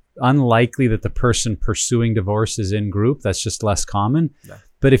it's unlikely that the person pursuing divorce is in group. That's just less common. Yeah.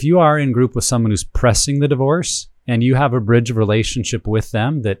 But if you are in group with someone who's pressing the divorce and you have a bridge of relationship with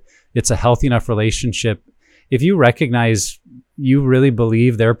them, that it's a healthy enough relationship, if you recognize you really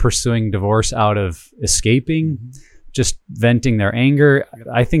believe they're pursuing divorce out of escaping, just venting their anger,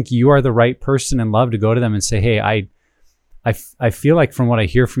 I think you are the right person in love to go to them and say, hey, I feel like from what I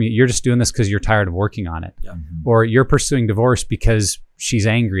hear from you, you're just doing this because you're tired of working on it. Yeah. Or you're pursuing divorce because she's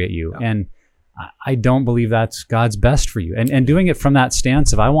angry at you. Yeah. And I don't believe that's God's best for you. And doing it from that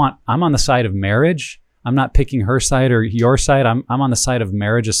stance of I'm on the side of marriage. I'm not picking her side or your side. I'm on the side of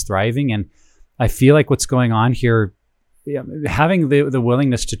marriage is thriving. And I feel like what's going on here, having the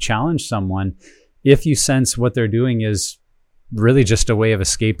willingness to challenge someone if you sense what they're doing is really just a way of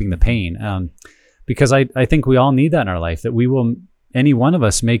escaping the pain. Because I think we all need that in our life, that any one of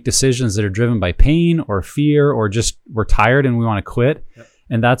us make decisions that are driven by pain or fear or just we're tired and we want to quit. Yep.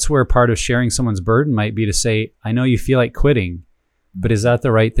 And that's where part of sharing someone's burden might be to say, I know you feel like quitting, but is that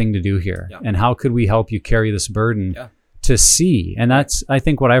the right thing to do here? Yeah. And how could we help you carry this burden to see? And that's, I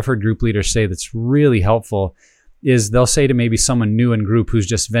think what I've heard group leaders say that's really helpful is they'll say to maybe someone new in group who's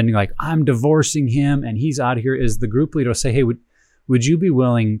just venting like, I'm divorcing him and he's out of here, is the group leader will say, hey, would you be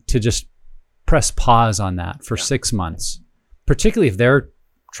willing to just press pause on that for 6 months, particularly if they're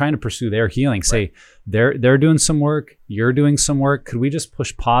trying to pursue their healing. Say they're doing some work, you're doing some work. Could we just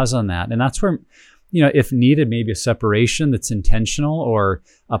push pause on that? And that's where, if needed, maybe a separation that's intentional or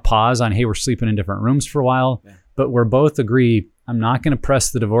a pause on, hey, we're sleeping in different rooms for a while, but we're both agree, I'm not going to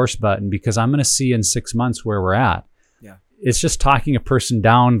press the divorce button because I'm going to see in 6 months where we're at. Yeah. It's just talking a person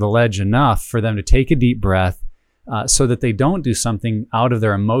down the ledge enough for them to take a deep breath, so that they don't do something out of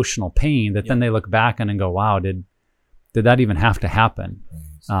their emotional pain that then they look back on and go, wow, did that even have to happen?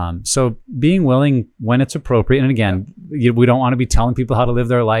 So being willing when it's appropriate. And again, we don't want to be telling people how to live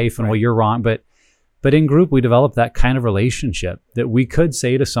their life and, well, you're wrong. But in group, we develop that kind of relationship that we could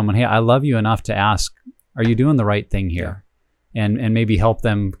say to someone, hey, I love you enough to ask, are you doing the right thing here? And maybe help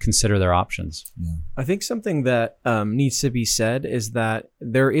them consider their options. Yeah. I think something that needs to be said is that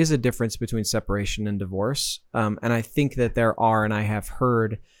there is a difference between separation and divorce. And I think that there are, and I have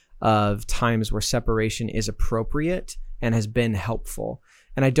heard of times where separation is appropriate and has been helpful.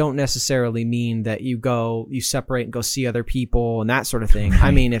 And I don't necessarily mean that you separate and go see other people and that sort of thing. Right.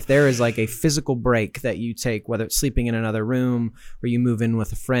 I mean, if there is like a physical break that you take, whether it's sleeping in another room or you move in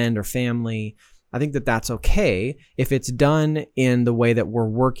with a friend or family, I think that that's okay if it's done in the way that we're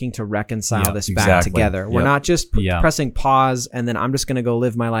working to reconcile this back together. We're not just pressing pause and then I'm just going to go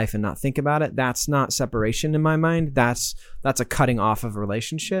live my life and not think about it. That's not separation in my mind. That's a cutting off of a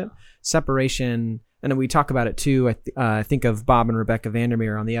relationship. Separation, and we talk about it too. I think of Bob and Rebecca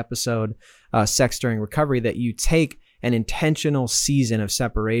Vandermeer on the episode Sex During Recovery, that you take an intentional season of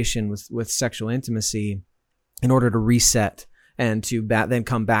separation with sexual intimacy in order to reset and to then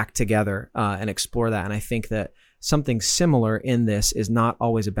come back together and explore that. And I think that something similar in this is not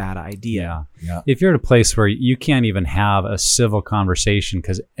always a bad idea. Yeah. If you're at a place where you can't even have a civil conversation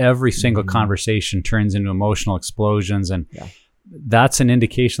because every single conversation turns into emotional explosions, and that's an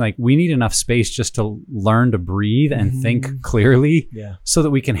indication like we need enough space just to learn to breathe and think clearly so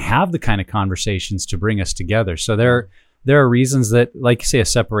that we can have the kind of conversations to bring us together. So there are reasons that, like you say, a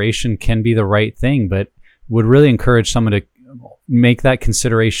separation can be the right thing, but would really encourage someone to make that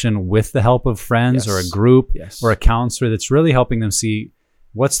consideration with the help of friends or a group or a counselor that's really helping them see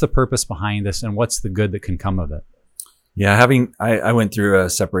what's the purpose behind this and what's the good that can come of it. Yeah, I went through a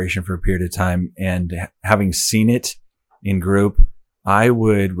separation for a period of time, and having seen it in group, I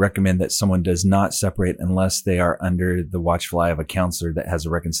would recommend that someone does not separate unless they are under the watchful eye of a counselor that has a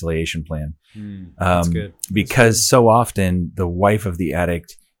reconciliation plan. That's good. Because so often the wife of the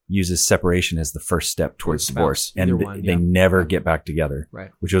addict uses separation as the first step towards divorce, and they never get back together,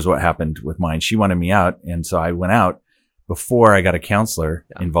 which was what happened with mine. She wanted me out, and so I went out before I got a counselor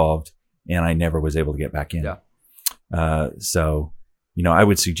involved, and I never was able to get back in. So, I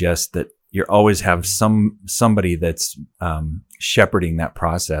would suggest that you always have somebody that's shepherding that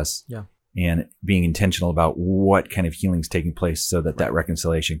process and being intentional about what kind of healing is taking place so that that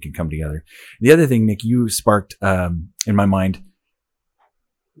reconciliation can come together. The other thing, Nick, you sparked in my mind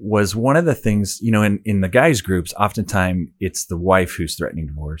was one of the things, in the guys groups, oftentimes it's the wife who's threatening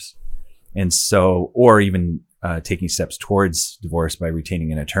divorce. And so, or even taking steps towards divorce by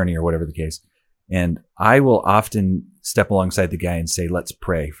retaining an attorney or whatever the case. And I will often step alongside the guy and say, let's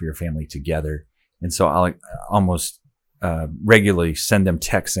pray for your family together. And so I'll almost regularly send them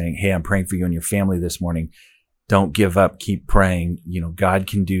texts saying, hey, I'm praying for you and your family this morning. Don't give up. Keep praying. God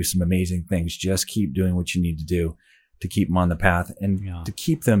can do some amazing things. Just keep doing what you need to do to keep them on the path and to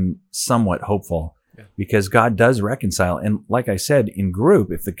keep them somewhat hopeful because God does reconcile. And like I said, in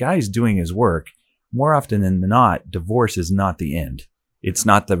group, if the guy's doing his work, more often than not, divorce is not the end. It's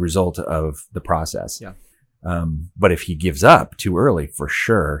not the result of the process. But if he gives up too early, for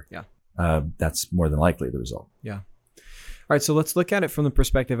sure, that's more than likely the result. All right, so let's look at it from the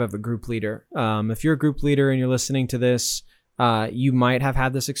perspective of a group leader. If you're a group leader and you're listening to this, you might have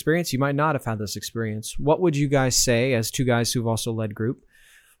had this experience. You might not have had this experience. What would you guys say, as two guys who've also led group,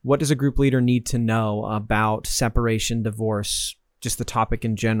 what does a group leader need to know about separation, divorce, just the topic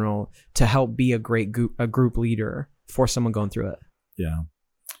in general, to help be a great group leader for someone going through it? Yeah.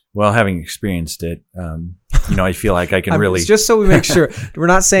 Well, having experienced it, I feel like I can really... Just so we make sure, we're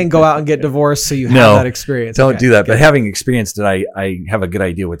not saying go out and get divorced so you have that experience. Don't do that. But having experienced it, I have a good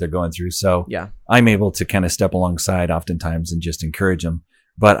idea what they're going through. So I'm able to kind of step alongside oftentimes and just encourage them.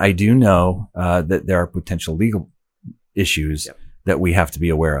 But I do know that there are potential legal issues that we have to be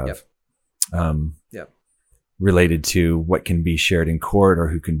aware of related to what can be shared in court or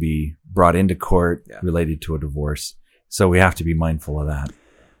who can be brought into court related to a divorce. So we have to be mindful of that.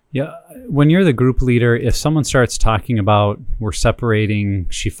 Yeah. When you're the group leader, if someone starts talking about we're separating,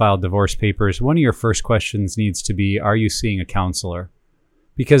 she filed divorce papers, one of your first questions needs to be, are you seeing a counselor?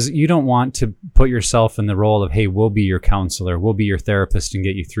 Because you don't want to put yourself in the role of, hey, we'll be your counselor, we'll be your therapist and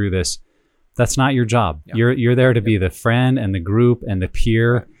get you through this. That's not your job. You're there to be the friend and the group and the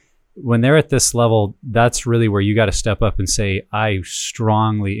peer. When they're at this level, that's really where you got to step up and say, I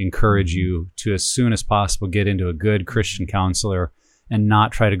strongly encourage you to, as soon as possible, get into a good Christian counselor and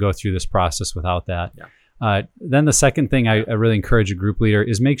not try to go through this process without that. Then the second thing I really encourage a group leader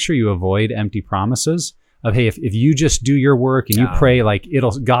is make sure you avoid empty promises of, hey, if you just do your work and you pray, like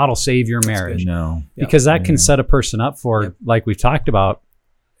God will save your marriage. No. Because that can set a person up for, like we've talked about,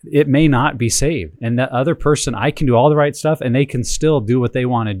 it may not be saved. And that other person, I can do all the right stuff and they can still do what they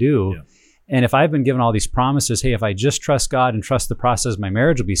want to do. And if I've been given all these promises, hey, if I just trust God and trust the process, my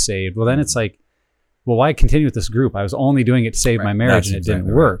marriage will be saved. Well, then it's like, well, why continue with this group? I was only doing it to save my marriage and it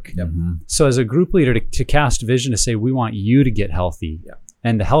didn't work. So as a group leader, to cast vision, to say, we want you to get healthy.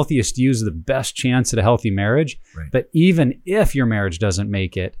 And the healthiest you is the best chance at a healthy marriage. But even if your marriage doesn't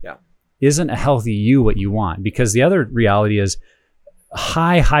make it, isn't a healthy you what you want? Because the other reality is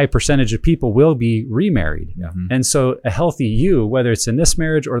high percentage of people will be remarried. And so a healthy you, whether it's in this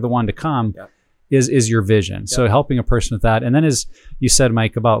marriage or the one to come, is your vision. So helping a person with that. And then as you said,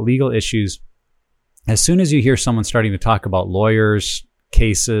 Mike, about legal issues, as soon as you hear someone starting to talk about lawyers,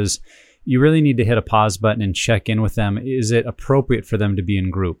 cases, you really need to hit a pause button and check in with them. Is it appropriate for them to be in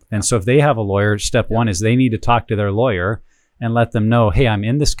group? And so if they have a lawyer, step one is they need to talk to their lawyer and let them know, hey, I'm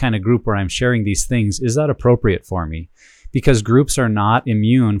in this kind of group where I'm sharing these things. Is that appropriate for me? Because groups are not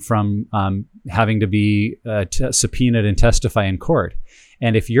immune from having to be subpoenaed and testify in court.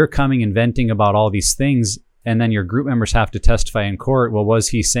 And if you're coming and venting about all these things, and then your group members have to testify in court, well, was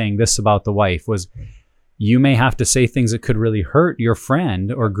he saying this about the wife? you may have to say things that could really hurt your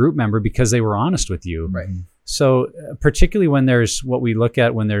friend or group member because they were honest with you. Right. So particularly when there's what we look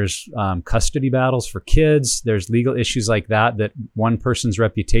at when there's custody battles for kids, there's legal issues like that one person's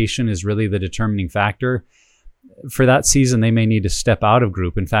reputation is really the determining factor. For that season, they may need to step out of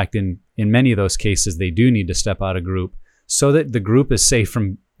group. In fact, in many of those cases, they do need to step out of group so that the group is safe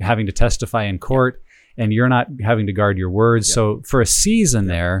from having to testify in court and you're not having to guard your words. Yep. So for a season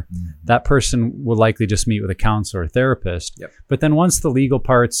there, that person will likely just meet with a counselor or therapist. Yep. But then once the legal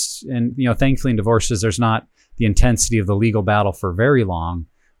parts, and thankfully in divorces, there's not the intensity of the legal battle for very long.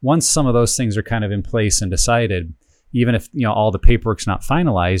 Once some of those things are kind of in place and decided, even if all the paperwork's not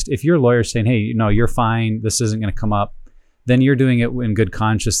finalized, if your lawyer's saying, hey, you're fine, this isn't going to come up, then you're doing it in good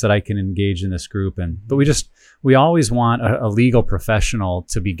conscience that I can engage in this group. But we always want a legal professional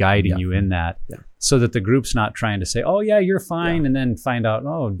to be guiding you in that, so that the group's not trying to say, oh yeah, you're fine, and then find out,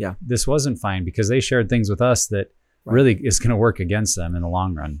 this wasn't fine because they shared things with us that really is going to work against them in the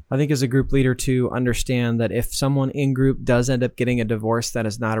long run. I think as a group leader to understand that if someone in group does end up getting a divorce, that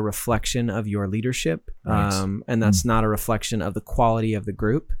is not a reflection of your leadership, and that's not a reflection of the quality of the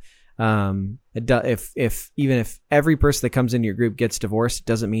group. If every person that comes into your group gets divorced, it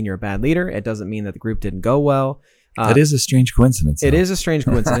doesn't mean you're a bad leader. It doesn't mean that the group didn't go well. That is a strange coincidence. It is a strange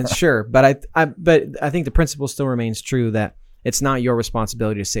coincidence, sure. But I think the principle still remains true that it's not your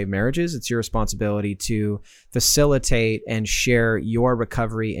responsibility to save marriages. It's your responsibility to facilitate and share your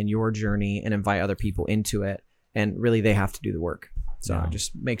recovery and your journey and invite other people into it. And really, they have to do the work. So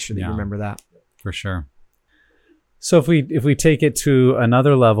just make sure that you remember that. For sure. So if we take it to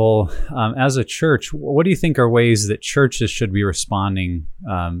another level, as a church, what do you think are ways that churches should be responding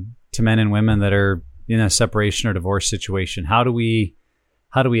to men and women that are in a separation or divorce situation? How do we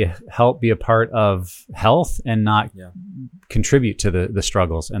help be a part of health and not contribute to the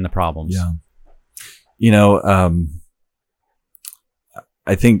struggles and the problems?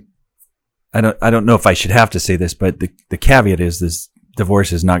 I think I don't know if I should have to say this, but the caveat is this: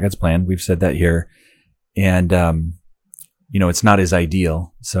 divorce is not God's plan. We've said that here. And, it's not as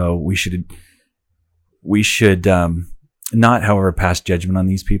ideal. So we should not, however, pass judgment on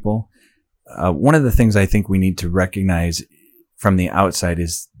these people. One of the things I think we need to recognize from the outside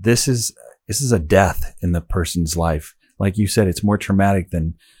is this is a death in the person's life. Like you said, it's more traumatic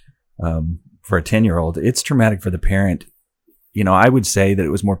than, for a 10-year-old. It's traumatic for the parent. I would say that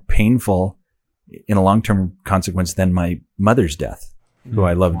it was more painful in a long-term consequence than my mother's death, who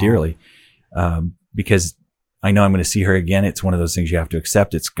I love dearly. Because I know I'm going to see her again. It's one of those things you have to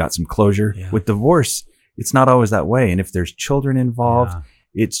accept. It's got some closure. With divorce, it's not always that way. And if there's children involved,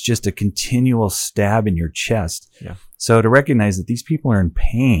 it's just a continual stab in your chest. So to recognize that these people are in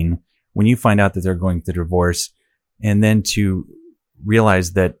pain when you find out that they're going through divorce, and then to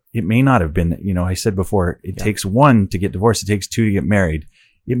realize that it may not have been, I said before, it takes one to get divorced. It takes two to get married.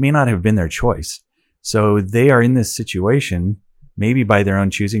 It may not have been their choice. So they are in this situation, maybe by their own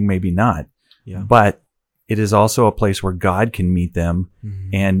choosing, maybe not. But it is also a place where God can meet them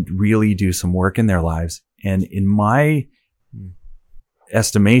and really do some work in their lives. And in my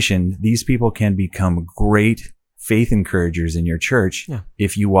estimation, these people can become great faith encouragers in your church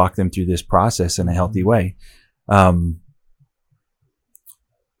if you walk them through this process in a healthy way. I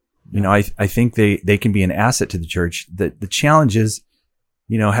think they can be an asset to the church. The challenge is,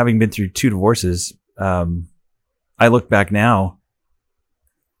 having been through 2 divorces, I look back now.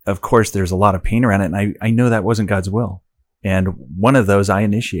 Of course, there's a lot of pain around it, and I know that wasn't God's will. And one of those I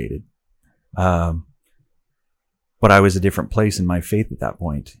initiated. But I was a different place in my faith at that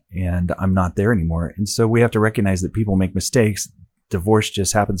point, and I'm not there anymore. And so we have to recognize that people make mistakes. Divorce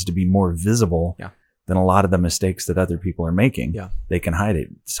just happens to be more visible than a lot of the mistakes that other people are making. They can hide it.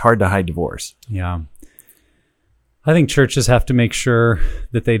 It's hard to hide divorce. I think churches have to make sure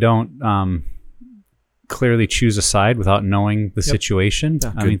that they don't clearly choose a side without knowing the situation.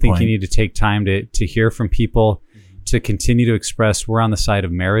 I think you need to take time to hear from people, to continue to express we're on the side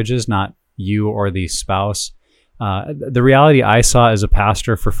of marriages, not you or the spouse. The reality I saw as a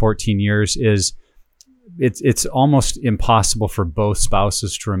pastor for 14 years is it's almost impossible for both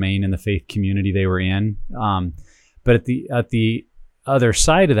spouses to remain in the faith community they were in. But at the other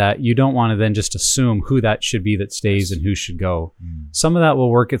side of that, you don't want to then just assume who that should be that stays and who should go. Some of that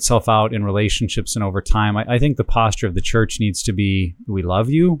will work itself out in relationships and over time. I think the posture of the church needs to be, we love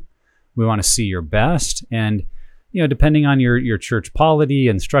you, we want to see your best, and depending on your church polity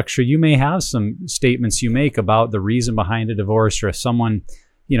and structure, you may have some statements you make about the reason behind a divorce, or if someone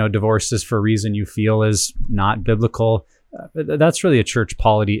divorces for a reason you feel is not biblical, that's really a church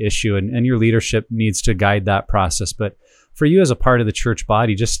polity issue, and your leadership needs to guide that process. But for you as a part of the church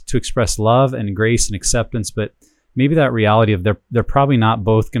body, just to express love and grace and acceptance, but maybe that reality of they're probably not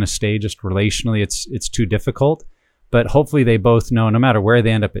both going to stay just relationally. It's too difficult, but hopefully they both know, no matter where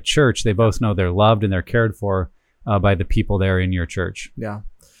they end up at church, they both know they're loved and they're cared for by the people there in your church. Yeah.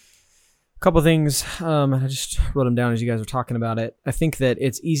 Couple things. I just wrote them down as you guys were talking about it. I think that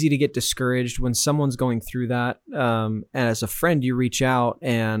it's easy to get discouraged when someone's going through that. And as a friend, you reach out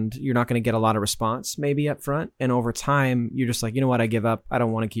and you're not going to get a lot of response maybe up front. And over time, you're just like, you know what, I give up. I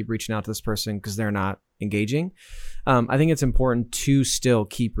don't want to keep reaching out to this person because they're not engaging. I think it's important to still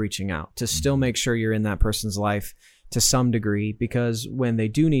keep reaching out, to still make sure you're in that person's life to some degree, because when they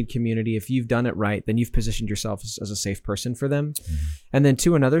do need community, if you've done it right, then you've positioned yourself as a safe person for them. Mm-hmm. And then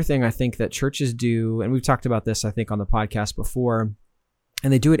another thing I think that churches do, and we've talked about this, I think, on the podcast before,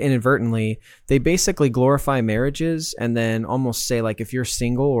 and they do it inadvertently, they basically glorify marriages and then almost say, like, if you're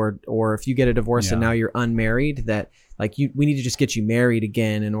single or if you get a divorce and now you're unmarried, that like we need to just get you married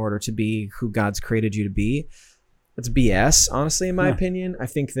again in order to be who God's created you to be. It's BS, honestly, in my opinion. I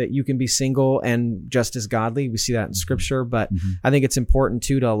think that you can be single and just as godly. We see that in scripture, but I think it's important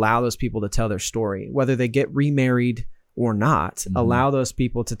too to allow those people to tell their story, whether they get remarried or not. Allow those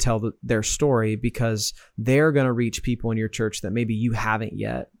people to tell their story, because they're going to reach people in your church that maybe you haven't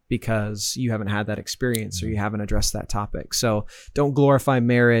yet, because you haven't had that experience or you haven't addressed that topic. So don't glorify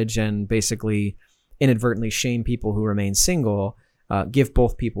marriage and basically inadvertently shame people who remain single. Give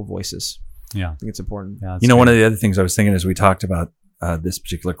both people voices. Yeah, I think it's important. Yeah, you know, one of the other things I was thinking as we talked about this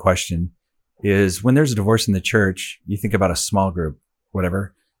particular question is when there's a divorce in the church, you think about a small group,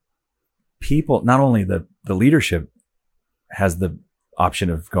 whatever. People, not only the leadership has the option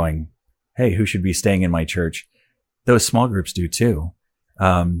of going, hey, who should be staying in my church? Those small groups do too.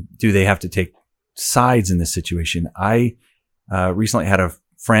 Do they have to take sides in this situation? I recently had a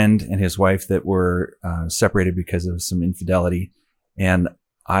friend and his wife that were separated because of some infidelity, and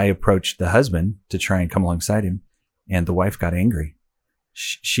I approached the husband to try and come alongside him, and the wife got angry.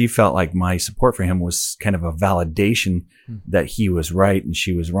 She felt like my support for him was kind of a validation that he was right and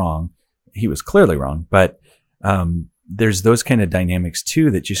she was wrong. He was clearly wrong, but there's those kind of dynamics too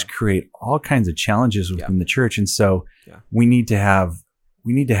that just create all kinds of challenges within the church. And so we need to have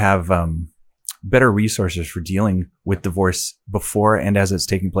better resources for dealing with divorce before and as it's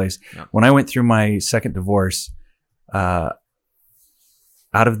taking place. Yeah. When I went through my second divorce,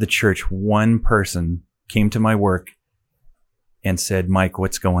 out of the church, one person came to my work and said, Mike,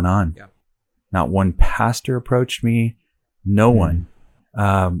 what's going on? Yeah. Not one pastor approached me. No one.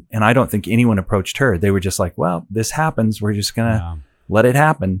 And I don't think anyone approached her. They were just like, well, this happens. We're just going to let it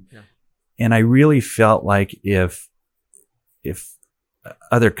happen. Yeah. And I really felt like if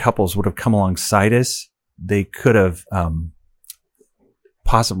other couples would have come alongside us, they could have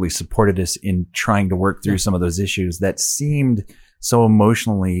possibly supported us in trying to work through some of those issues that seemed so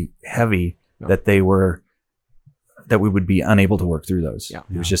emotionally heavy that we would be unable to work through those. Yeah.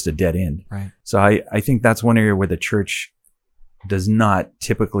 It was just a dead end. Right. So I think that's one area where the church does not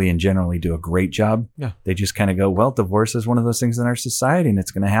typically and generally do a great job. Yeah. They just kind of go, well, divorce is one of those things in our society and it's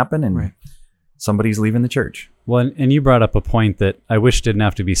going to happen, and somebody's leaving the church. Well, and you brought up a point that I wish didn't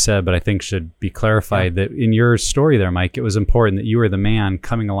have to be said, but I think should be clarified, that in your story there, Mike, it was important that you were the man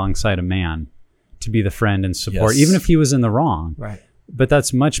coming alongside a man to be the friend and support, even if he was in the wrong. Right. But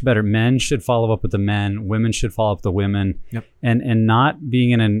that's much better. Men should follow up with the men. Women should follow up with the women. Yep. And not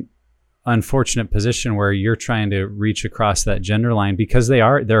being in an unfortunate position where you're trying to reach across that gender line, because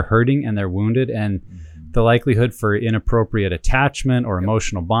they're hurting and they're wounded, and the likelihood for inappropriate attachment or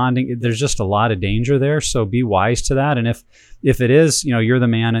emotional bonding, there's just a lot of danger there. So be wise to that. And if it is, you're the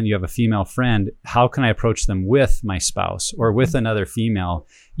man and you have a female friend, how can I approach them with my spouse or with another female?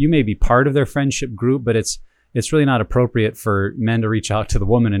 You may be part of their friendship group, but it's really not appropriate for men to reach out to the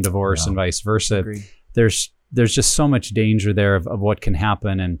woman in divorce and vice versa. Agreed. There's just so much danger there of what can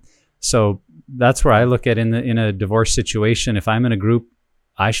happen. And so that's where I look at in a divorce situation. If I'm in a group,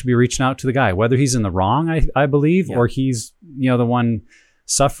 I should be reaching out to the guy, whether he's in the wrong, I believe, or he's, the one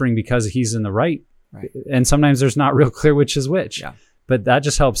suffering because he's in the right. And sometimes there's not real clear which is which, but that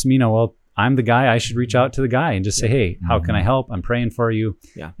just helps me know, well, I'm the guy. I should reach out to the guy and just say, hey, how can I help? I'm praying for you.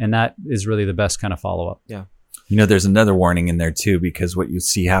 Yeah. And that is really the best kind of follow-up. Yeah. There's another warning in there too, because what you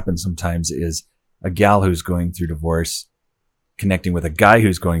see happen sometimes is a gal who's going through divorce connecting with a guy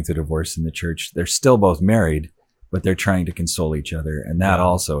who's going through divorce in the church. They're still both married, but they're trying to console each other. And that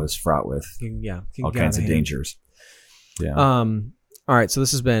also is fraught with all kinds of dangers. Yeah. All right. So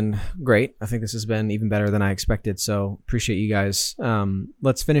this has been great. I think this has been even better than I expected. So appreciate you guys.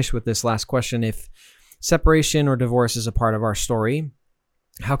 Let's finish with this last question. If separation or divorce is a part of our story,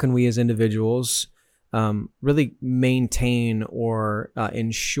 how can we as individuals really maintain or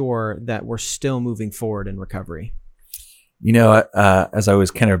ensure that we're still moving forward in recovery? As I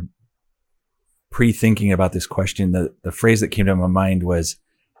was kind of pre-thinking about this question, the phrase that came to my mind was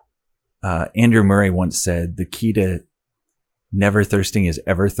Andrew Murray once said, the key to never thirsting is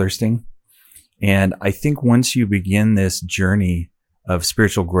ever thirsting. And I think once you begin this journey of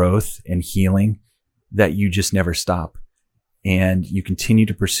spiritual growth and healing, that you just never stop. And you continue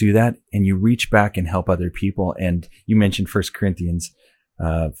to pursue that, and you reach back and help other people. And you mentioned 1 Corinthians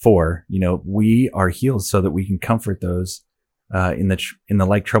 4. We are healed so that we can comfort those in the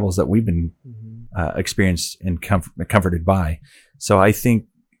like troubles that we've been experienced and comforted by. So I think,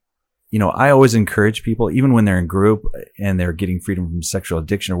 I always encourage people, even when they're in group and they're getting freedom from sexual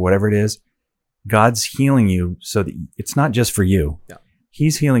addiction or whatever it is, God's healing you so that it's not just for you. Yeah.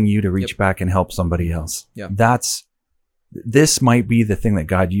 He's healing you to reach back and help somebody else. Yeah. This might be the thing that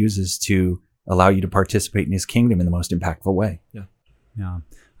God uses to allow you to participate in his kingdom in the most impactful way. Yeah.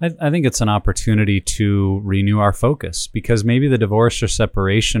 I think it's an opportunity to renew our focus, because maybe the divorce or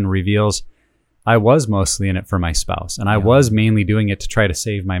separation reveals I was mostly in it for my spouse, and I was mainly doing it to try to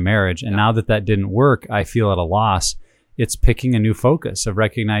save my marriage. And now that didn't work, I feel at a loss. It's picking a new focus of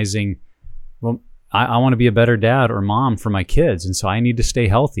recognizing, well, I want to be a better dad or mom for my kids, and so I need to stay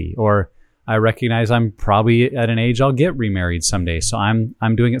healthy. Or I recognize I'm probably at an age I'll get remarried someday, so I'm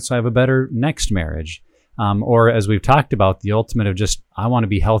doing it so I have a better next marriage. Or as we've talked about, the ultimate of just, I want to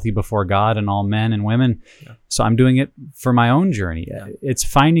be healthy before God and all men and women. Yeah. So I'm doing it for my own journey. Yeah. It's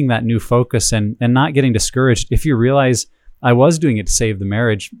finding that new focus and not getting discouraged. If you realize I was doing it to save the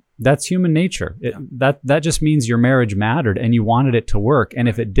marriage, that's human nature. That just means your marriage mattered and you wanted it to work. And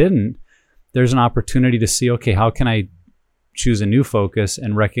if it didn't, there's an opportunity to see, okay, how can I choose a new focus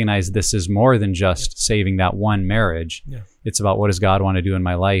and recognize this is more than just saving that one marriage. Yeah. It's about what does God want to do in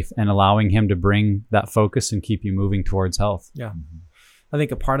my life, and allowing him to bring that focus and keep you moving towards health. Yeah. I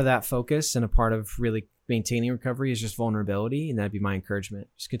think a part of that focus and a part of really maintaining recovery is just vulnerability. And that'd be my encouragement.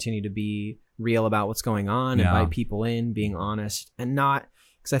 Just continue to be real about what's going on, invite people in, being honest, and not,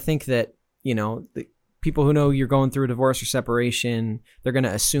 because I think that, the people who know you're going through a divorce or separation, they're going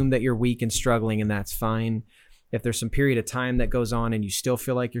to assume that you're weak and struggling, and that's fine. If there's some period of time that goes on and you still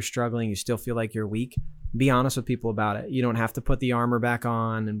feel like you're struggling, you still feel like you're weak, be honest with people about it. You don't have to put the armor back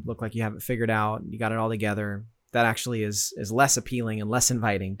on and look like you have it figured out. You got it all together. That actually is less appealing and less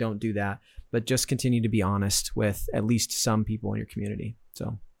inviting. Don't do that. But just continue to be honest with at least some people in your community.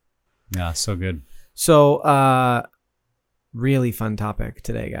 So, yeah, so good. So, really fun topic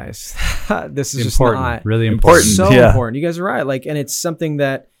today, guys. This is important, just not really important. So important. You guys are right. And it's something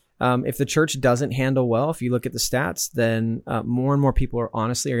that, if the church doesn't handle well, if you look at the stats, then more and more people are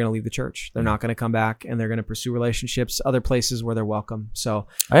going to leave the church. They're not going to come back, and they're going to pursue relationships, other places where they're welcome. So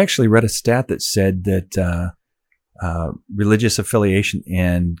I actually read a stat that said that religious affiliation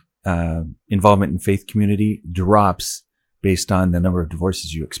and involvement in faith community drops based on the number of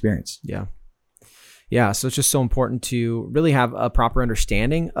divorces you experience. Yeah. Yeah. So it's just so important to really have a proper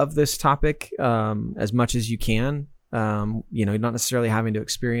understanding of this topic as much as you can. Not necessarily having to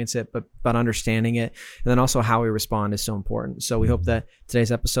experience it, but understanding it. And then also how we respond is so important. So we hope that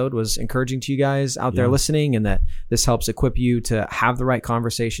today's episode was encouraging to you guys out there listening, and that this helps equip you to have the right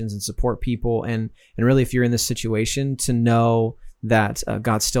conversations and support people. And really, if you're in this situation, to know that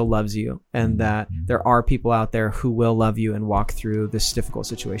God still loves you, and that there are people out there who will love you and walk through this difficult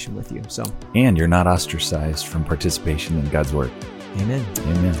situation with you. So, and you're not ostracized from participation in God's work. Amen.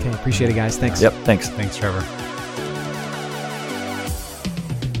 Amen. Okay. Appreciate it, guys. Thanks. Yep. Thanks. Thanks, Trevor.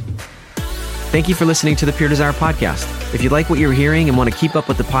 Thank you for listening to the Pure Desire podcast. If you like what you're hearing and want to keep up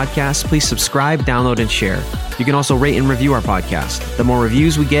with the podcast, please subscribe, download, and share. You can also rate and review our podcast. The more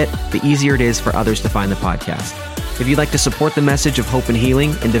reviews we get, the easier it is for others to find the podcast. If you'd like to support the message of hope and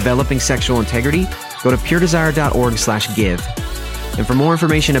healing and developing sexual integrity, go to puredesire.org/give. And for more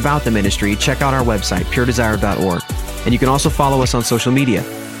information about the ministry, check out our website, puredesire.org. And you can also follow us on social media,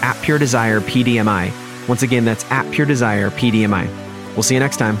 @PureDesirePDMI. Once again, that's @PureDesirePDMI. We'll see you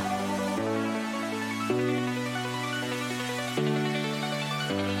next time.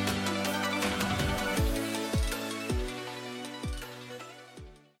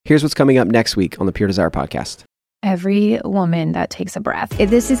 Here's what's coming up next week on the Pure Desire podcast. Every woman that takes a breath.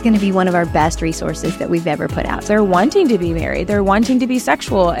 This is going to be one of our best resources that we've ever put out. They're wanting to be married. They're wanting to be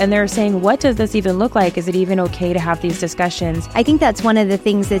sexual. And they're saying, what does this even look like? Is it even okay to have these discussions? I think that's one of the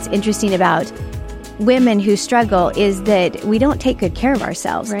things that's interesting about women who struggle is that we don't take good care of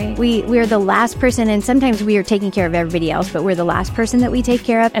ourselves. Right. We're the last person, and sometimes we are taking care of everybody else, but we're the last person that we take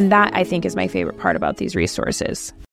care of. And that, I think, is my favorite part about these resources.